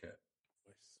more like it.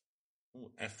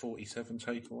 F47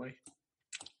 takeaway.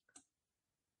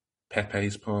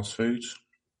 Pepe's fast food.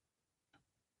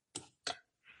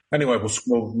 Anyway,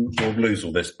 we'll lose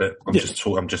all this bit. I'm just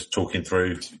talking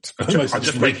through. I'm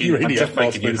just making you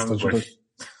hungry.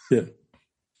 Yeah.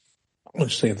 I'm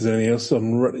just seeing if there's anything else.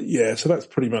 Yeah, so that's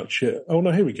pretty much it. Oh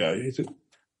no, here we go.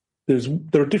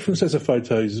 There are different sets of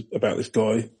photos about this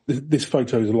guy. This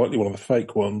photo is likely one of the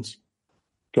fake ones.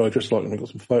 Guy dressed like him, got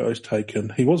some photos taken.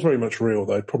 He was very much real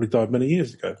though. Probably died many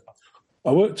years ago.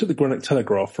 I worked at the Greenock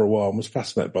Telegraph for a while and was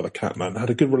fascinated by the Catman. I had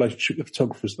a good relationship with the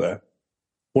photographers there.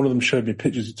 One of them showed me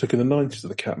pictures he took in the 90s of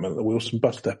the Catman at the Wilson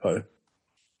bus depot.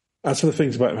 As for the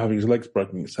things about him having his legs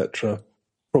broken, etc.,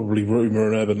 probably rumour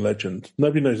and urban legend.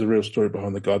 Nobody knows the real story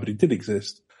behind the guy, but he did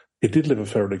exist. He did live a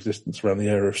feral existence around the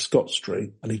area of Scott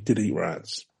Street, and he did eat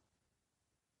rats.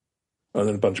 And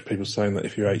then a bunch of people saying that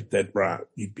if you ate dead rat,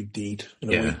 you'd be dead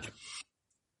in a week.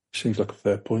 Seems like a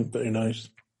fair point, but who knows?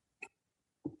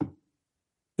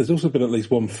 There's also been at least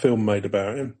one film made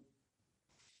about him.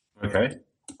 Okay.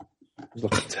 It was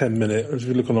like a 10-minute. If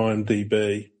you look on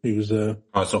IMDb, he was it's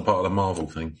not part of the Marvel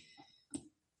thing.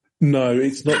 No,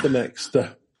 it's not the next.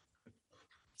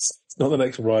 It's not the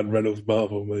next Ryan Reynolds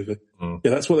Marvel movie. Yeah,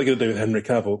 that's what they're going to do with Henry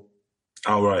Cavill.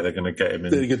 Oh right, they're going to get him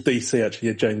in. They're going to DC actually.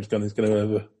 Yeah, James Gunn is going to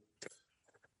have a.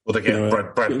 Well, they get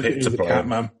Brad Pitt to play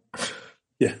Catman.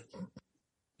 Yeah.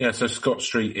 Yeah. So Scott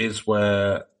Street is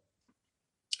where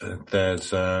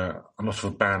there's a lot of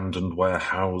abandoned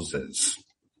warehouses.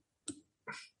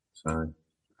 So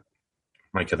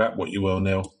make of that what you will,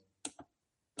 Neil.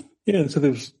 Yeah, and so there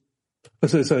was,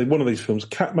 as I say, one of these films,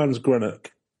 Catman's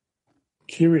Greenock.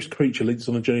 Curious creature leads us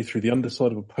on a journey through the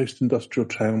underside of a post-industrial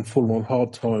town full on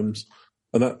hard times,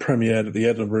 and that premiered at the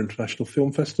Edinburgh International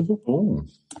Film Festival. Oh.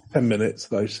 10 minutes,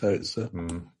 though, so it's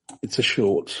a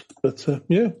short, but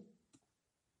yeah.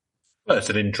 Well, it's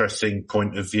an interesting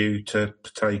point of view to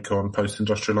take on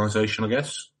post-industrialisation, I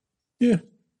guess. Yeah.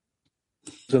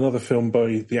 There's another film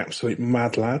by the Absolute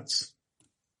Mad Lads.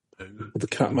 Who? The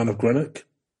Catman of Greenock.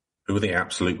 Who are the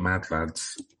Absolute Mad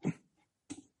Lads?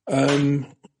 I'm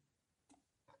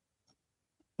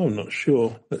not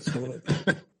sure. Let's have a look.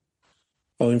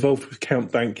 Involved with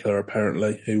Count Dankula,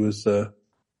 apparently, who was, one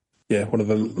of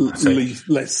the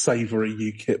less savoury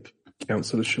UKIP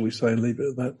councillors, shall we say, and leave it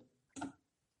at that.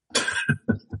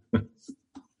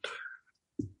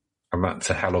 And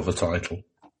that's a hell of a title.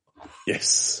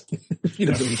 Yes. If you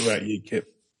know anything about UKIP,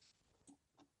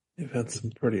 you've had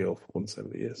some pretty awful ones over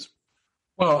the years.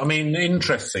 Well, I mean,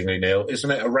 interestingly, Neil,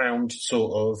 isn't it around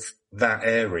sort of that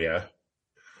area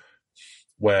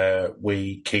where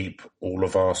we keep all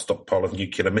of our stockpile of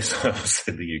nuclear missiles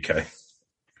in the UK?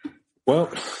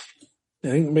 Well, it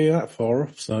ain't be that far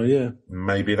off, so yeah.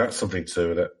 Maybe that's something to do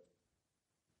with it.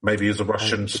 Maybe he was a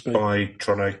Russian spy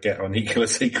trying to get our nuclear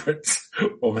secrets,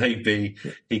 or maybe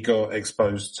he got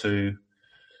exposed to...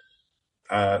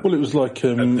 well, it was like...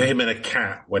 him and a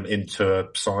cat went into a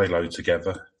silo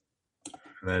together,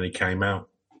 and then he came out.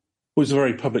 It was a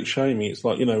very public shaming. It's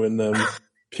like, when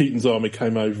Putin's army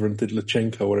came over and did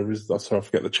Lachenko, whatever it is. Sorry, I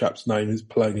forget the chap's name. He's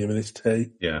polonium in his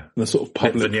tea. Yeah. And the sort of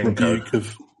public rebuke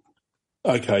of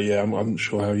Okay, yeah, I'm not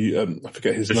sure how you. I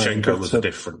forget his name. Shchenko was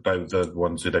different. They were the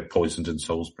ones who they poisoned in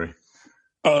Salisbury.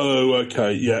 Oh,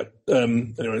 okay, yeah.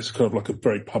 Anyway, it's kind of like a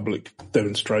very public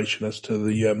demonstration as to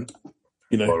the,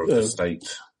 the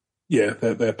state. Yeah,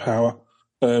 their power.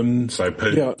 So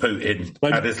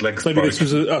Putin had his legs maybe broken. This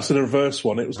was us in a reverse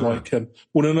one. It was like,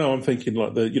 no, I'm thinking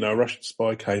like a Russian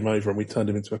spy came over and we turned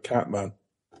him into a Catman.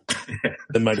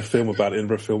 Then made a film about it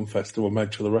in a film festival,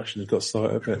 made sure the Russians got sight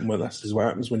of it, and went, "That's what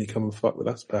happens when you come and fuck with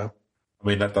us, pal." I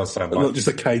mean, that does sound like not just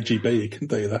a KGB. You can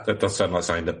do that. That does sound like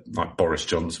something that like Boris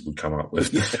Johnson would come up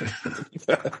with.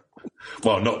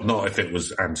 Well, not if it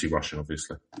was anti-Russian,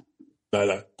 obviously.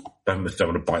 No. Don't want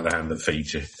to bite the hand that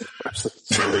feeds you.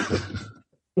 Absolutely.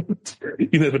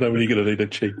 You never know when you're going to need a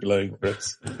cheeky loan,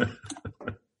 Chris.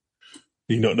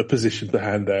 You're not in a position to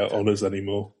hand out honours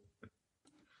anymore.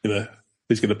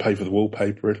 Who's going to pay for the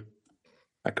wallpapering?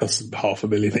 That costs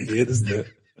 $500,000 a year, doesn't it?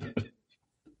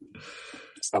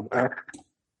 Somehow.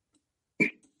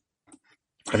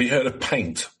 Have you heard of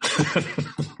paint?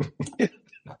 Yeah,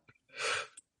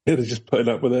 they're just putting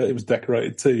up with it. It was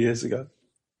decorated 2 years ago.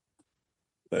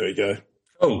 There we go.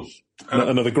 Oh,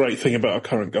 another great thing about our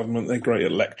current government, they're great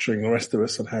at lecturing the rest of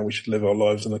us on how we should live our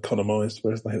lives and economise,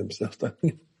 whereas they themselves don't.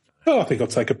 I think I'll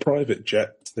take a private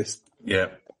jet to this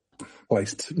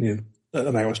place,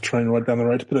 an hour's train ride down the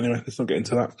road. But anyway, let's not get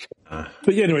into that.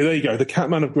 But yeah, anyway, there you go. The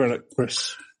Catman of Greenock,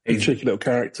 Chris. He's a cheeky little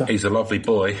character. He's a lovely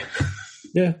boy.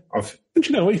 Yeah. But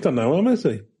you know what? He's done no harm, has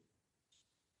he?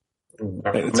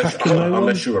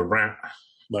 Unless you're a rat.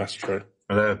 That's true.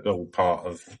 And they're all part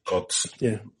of God's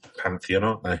pantheon,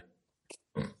 aren't they?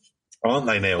 Aren't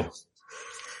they, Neil?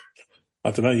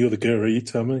 I don't know. You're the guru. You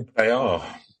tell me. They are.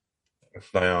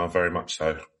 They are very much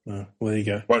so. Oh, well, there you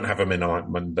go. Won't have them in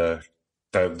and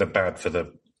they're bad for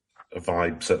the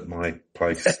vibes at my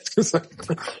place.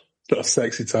 Got a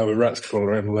sexy time with rats crawling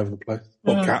around all over the place.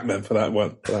 Or catmen for that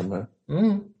one, for that man.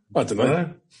 I don't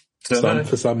know.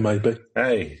 For some, maybe.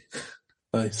 Hey,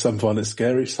 some find it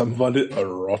scary, some find it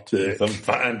erotic. Some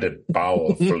find it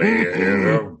powerfully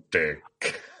erotic.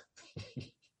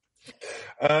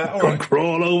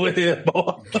 Crawl over here,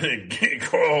 boy.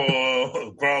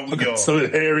 Crawl with your some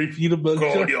hairy peanut butter.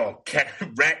 Crawl your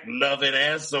rat-loving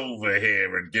ass over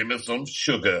here and give me some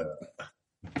sugar.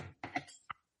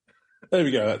 There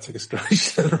we go. That took a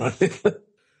strange turn, right?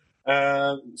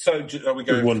 So are we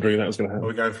going? Wondering that was going to happen. Are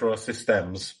we going through our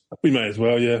systems? We may as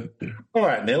well, yeah. All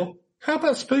right, Neil. How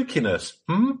about spookiness?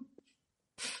 So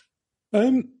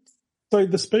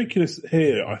the spookiness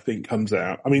here, I think, comes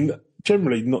out. I mean,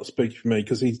 generally not spooky for me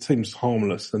because he seems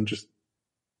harmless and just.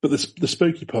 But the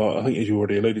spooky part, I think, as you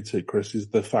already alluded to, Chris, is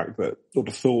the fact that, or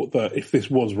the thought that if this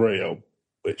was real,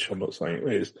 which I'm not saying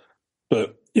it is,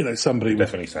 but somebody was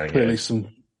definitely saying clearly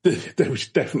that was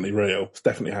definitely real. It's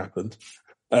definitely happened.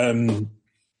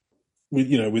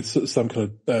 With some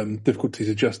kind of difficulties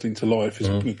adjusting to life,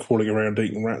 is crawling around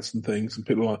eating rats and things, and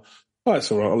people are like, "Oh,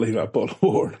 it's all right. I'll leave out a bottle of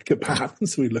water and get back."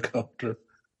 So we look after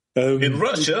him. In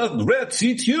Russia, rats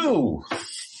eat you.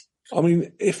 I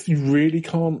mean, if you really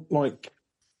can't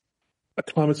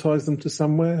acclimatise them to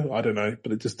somewhere, I don't know,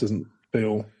 but it just doesn't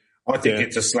feel. I think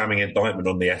it's a slamming indictment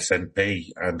on the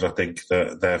SNP, and I think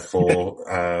that therefore,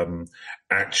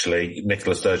 actually,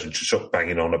 Nicola Sturgeon should stop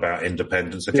banging on about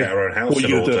independence and get her own house in order. What are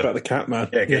you going to do about the Catman?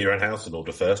 Yeah, get your own house in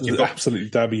order first. You've got absolutely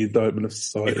damning indictment of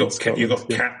society. You've got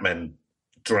Catmen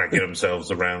dragging themselves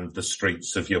around the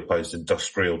streets of your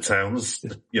post-industrial towns.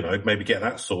 Maybe get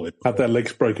that sorted. Had their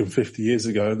legs broken 50 years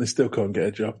ago, and they still can't get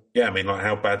a job. Yeah, I mean,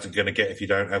 how bad's it going to get if you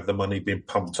don't have the money being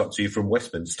pumped up to you from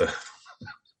Westminster?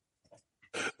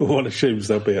 One assumes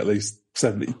there'll be at least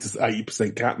 70 to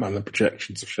 80% Catman, the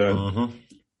projections have shown. Mm-hmm.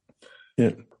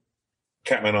 Yeah.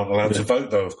 Catmen aren't allowed to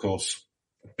vote, though, of course,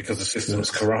 because the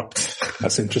system's corrupt.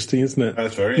 That's interesting, isn't it?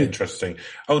 That's very interesting.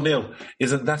 Oh, Neil,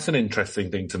 isn't that an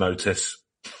interesting thing to notice?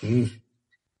 It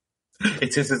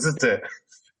is, isn't it?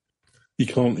 You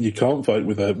can't vote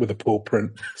with a paw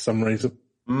print for some reason.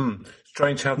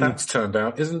 Strange how that's turned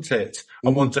out, isn't it? I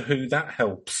wonder who that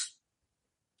helps.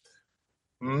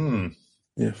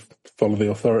 Yeah, follow the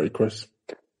authority, Chris.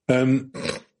 Spookiness,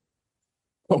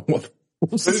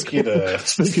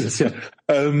 yeah.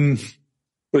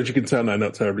 Well, as you can tell, no,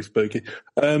 not terribly spooky.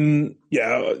 I don't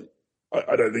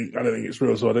think it's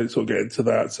real, so I don't sort of get into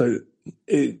that. So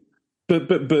but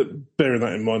bearing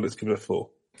that in mind, let's give it a 4.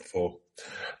 4.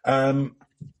 So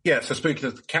speaking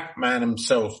of the Catman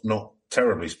himself, not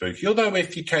terribly spooky. Although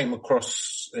if you came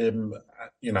across him,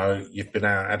 you've been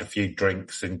out, had a few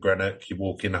drinks in Greenock, you're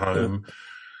walking home,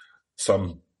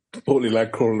 some portly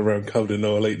lad crawling around covered in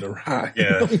oil eating a rat.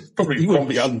 Yeah, probably you wouldn't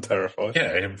be unterrified.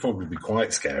 Yeah, it'd probably be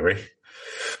quite scary.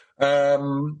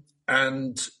 And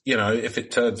And, if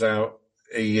it turns out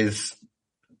he is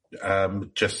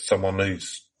just someone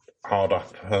who's hard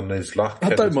up on his luck.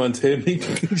 I don't mind him. He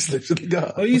slips in the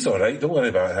gut. Oh, he's all right. Don't worry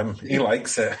about him. He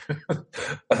likes it.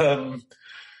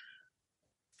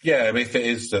 If it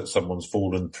is that someone's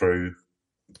fallen through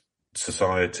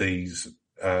society's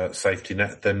safety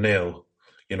net, then nil.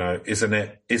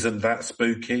 Isn't that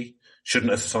spooky?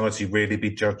 Shouldn't a society really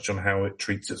be judged on how it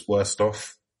treats its worst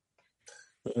off?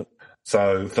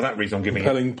 So for that reason, I'm giving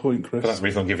compelling point, Chris. For that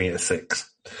reason, I'm giving it a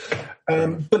 6.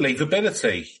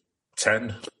 Believability,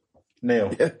 10.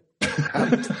 Neil. Yeah.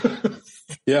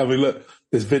 I mean, look,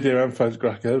 there's video and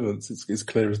photographic evidence. It's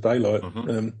clear as daylight.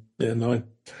 9.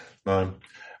 9.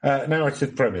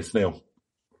 Narrative premise, Neil.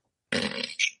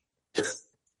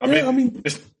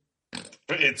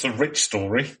 It's a rich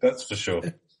story, that's for sure.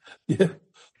 Yeah.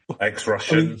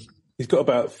 Ex-Russian. He's got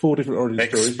about 4 different origin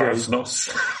stories.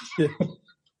 Ex-Brasnos. Yeah.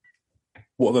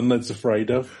 What are the Ned's afraid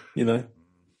of,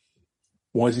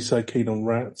 Why is he so keen on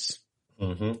rats?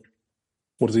 Mm-hmm.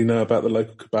 What does he know about the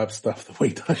local kebab stuff that we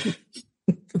don't?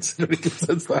 Considering he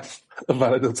says that a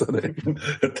valid alternative.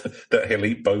 That he'll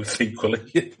eat both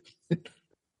equally. Yeah.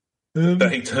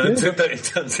 That he turns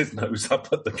his nose up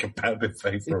at the kebab in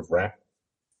favour of rat.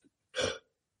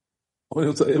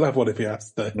 Well, he'll have one if he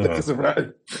has to. No. If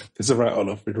there's a rat on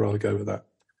off, we'd rather go with that.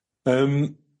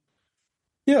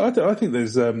 I think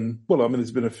there's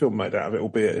there's been a film made out of it,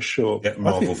 albeit a short. Yeah,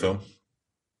 Marvel film.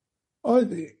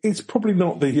 It's probably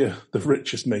not the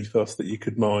richest mythos that you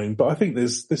could mine, but I think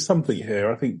there's something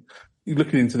here. I think you're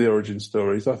looking into the origin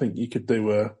stories. I think you could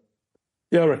do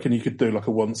I reckon you could do like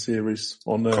a 1 series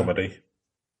on comedy,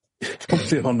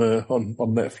 probably on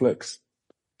Netflix,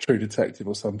 True Detective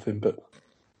or something. But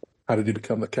how did he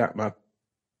become the Catman?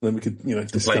 Then we could,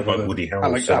 discover the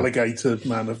alligator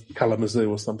man of Kalamazoo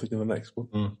or something in the next one.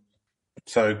 Mm.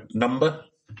 So, number?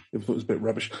 If it was a bit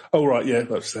rubbish. Oh, right, yeah,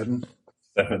 that's 7.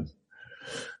 7.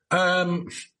 I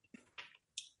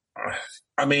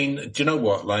mean, do you know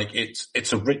what? Like, it's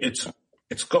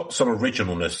got some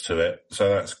originalness to it, so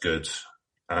that's good.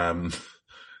 The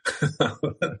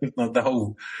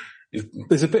whole.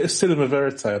 There's a bit of cinema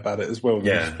verite about it as well.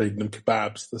 Yeah, feeding them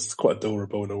kebabs. That's quite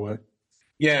adorable in a way.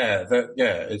 Yeah,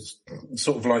 it's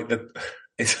sort of like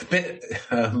it's a bit.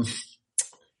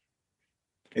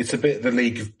 It's a bit the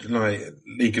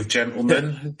League of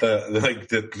Gentlemen.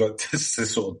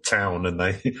 This sort of town, and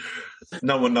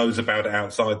no one knows about it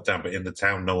outside town, but in the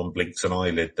town, no one blinks an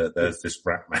eyelid that there's this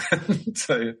rat man.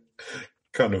 So,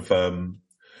 kind of,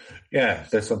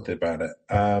 there's something about it.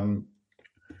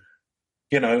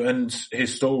 And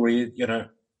his story,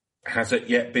 has it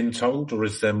yet been told, or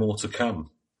is there more to come?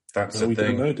 That's the thing.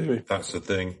 Don't know, do we? That's the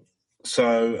thing.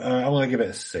 So I'm going to give it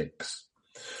a 6.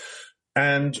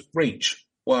 And reach.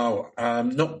 Well,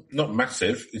 not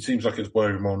massive. It seems like it's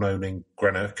very well known in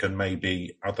Greenock and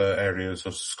maybe other areas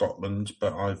of Scotland,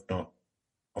 but I've not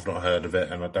heard of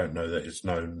it, and I don't know that it's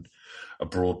known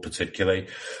abroad particularly.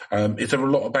 Is there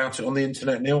a lot about it on the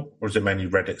internet, Neil, or is it mainly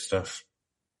Reddit stuff?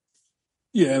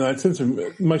 Yeah, no, it tends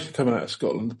to mostly coming out of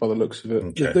Scotland by the looks of it.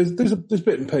 Okay. There's a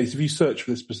bit and piece if you search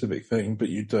for this specific thing, but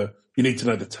you need to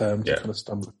know the term to kind of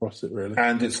stumble across it, really.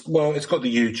 And it's got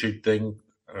the YouTube thing.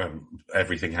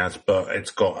 Everything has, but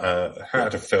it's got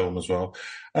had a film as well.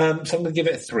 So I'm going to give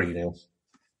it a 3, Neil.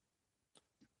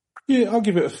 Yeah, I'll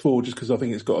give it a 4 just because I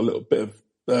think it's got a little bit of,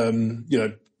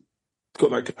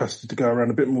 got that capacity to go around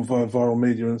a bit more via viral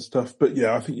media and stuff. But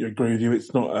yeah, I think you agree with you.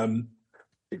 It's not,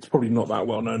 it's probably not that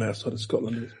well known outside of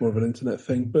Scotland. It's more of an internet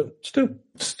thing, but still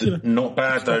not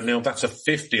bad though, Neil. That's a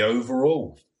 50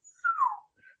 overall.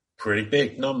 Pretty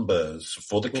big numbers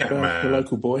for the Catman. The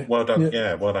local boy. Well done,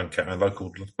 yeah, well done, Catman.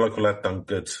 Local lad done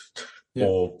good. Yeah.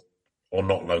 Or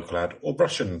not local lad. Or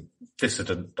Russian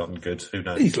dissident done good, who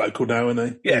knows? He's local now,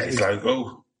 isn't he? Yeah, he's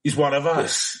local. He's one of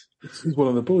us. He's one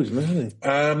of the boys, isn't he?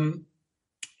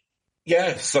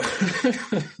 Yeah, so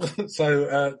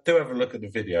do have a look at the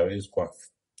video. It is quite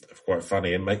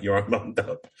funny, and make your own mind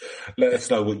up. Let us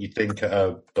know what you think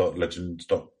at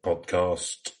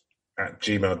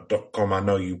legends.podcast@gmail.com. I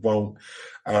know you won't.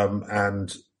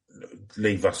 And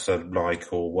leave us a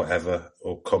like or whatever,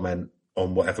 or comment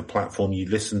on whatever platform you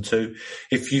listen to.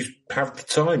 If you have the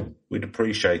time, we'd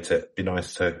appreciate it. It'd be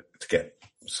nice to get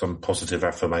some positive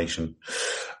affirmation.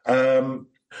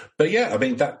 But yeah, I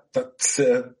mean, that's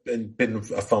been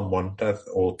a fun one,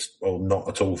 or not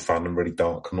at all fun and really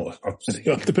dark.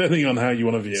 Depending on how you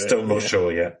want to view it. Still not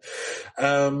sure yet.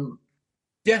 So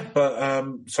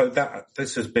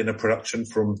this has been a production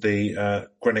from the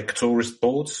Greenock Tourist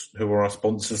Boards, who are our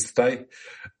sponsors today.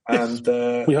 And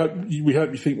we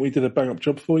hope you think we did a bang up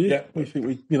job for you. Yeah, we think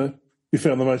you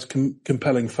found the most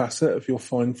compelling facet of your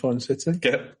fine city.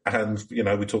 Yeah, and, you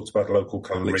know, we talked about local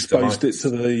culinary. Exposed it to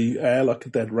the air like a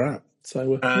dead rat.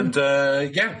 So,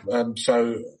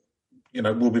 so, you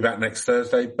know, we'll be back next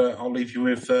Thursday, but I'll leave you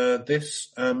with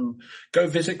this. Go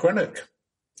visit Greenock.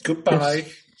 Goodbye.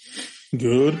 Yes.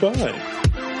 Goodbye.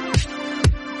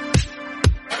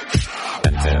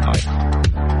 Antennae.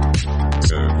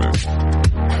 Server.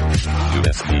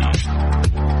 USB.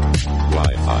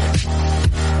 Wi-Fi.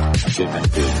 Chip and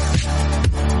pin.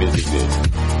 Busy.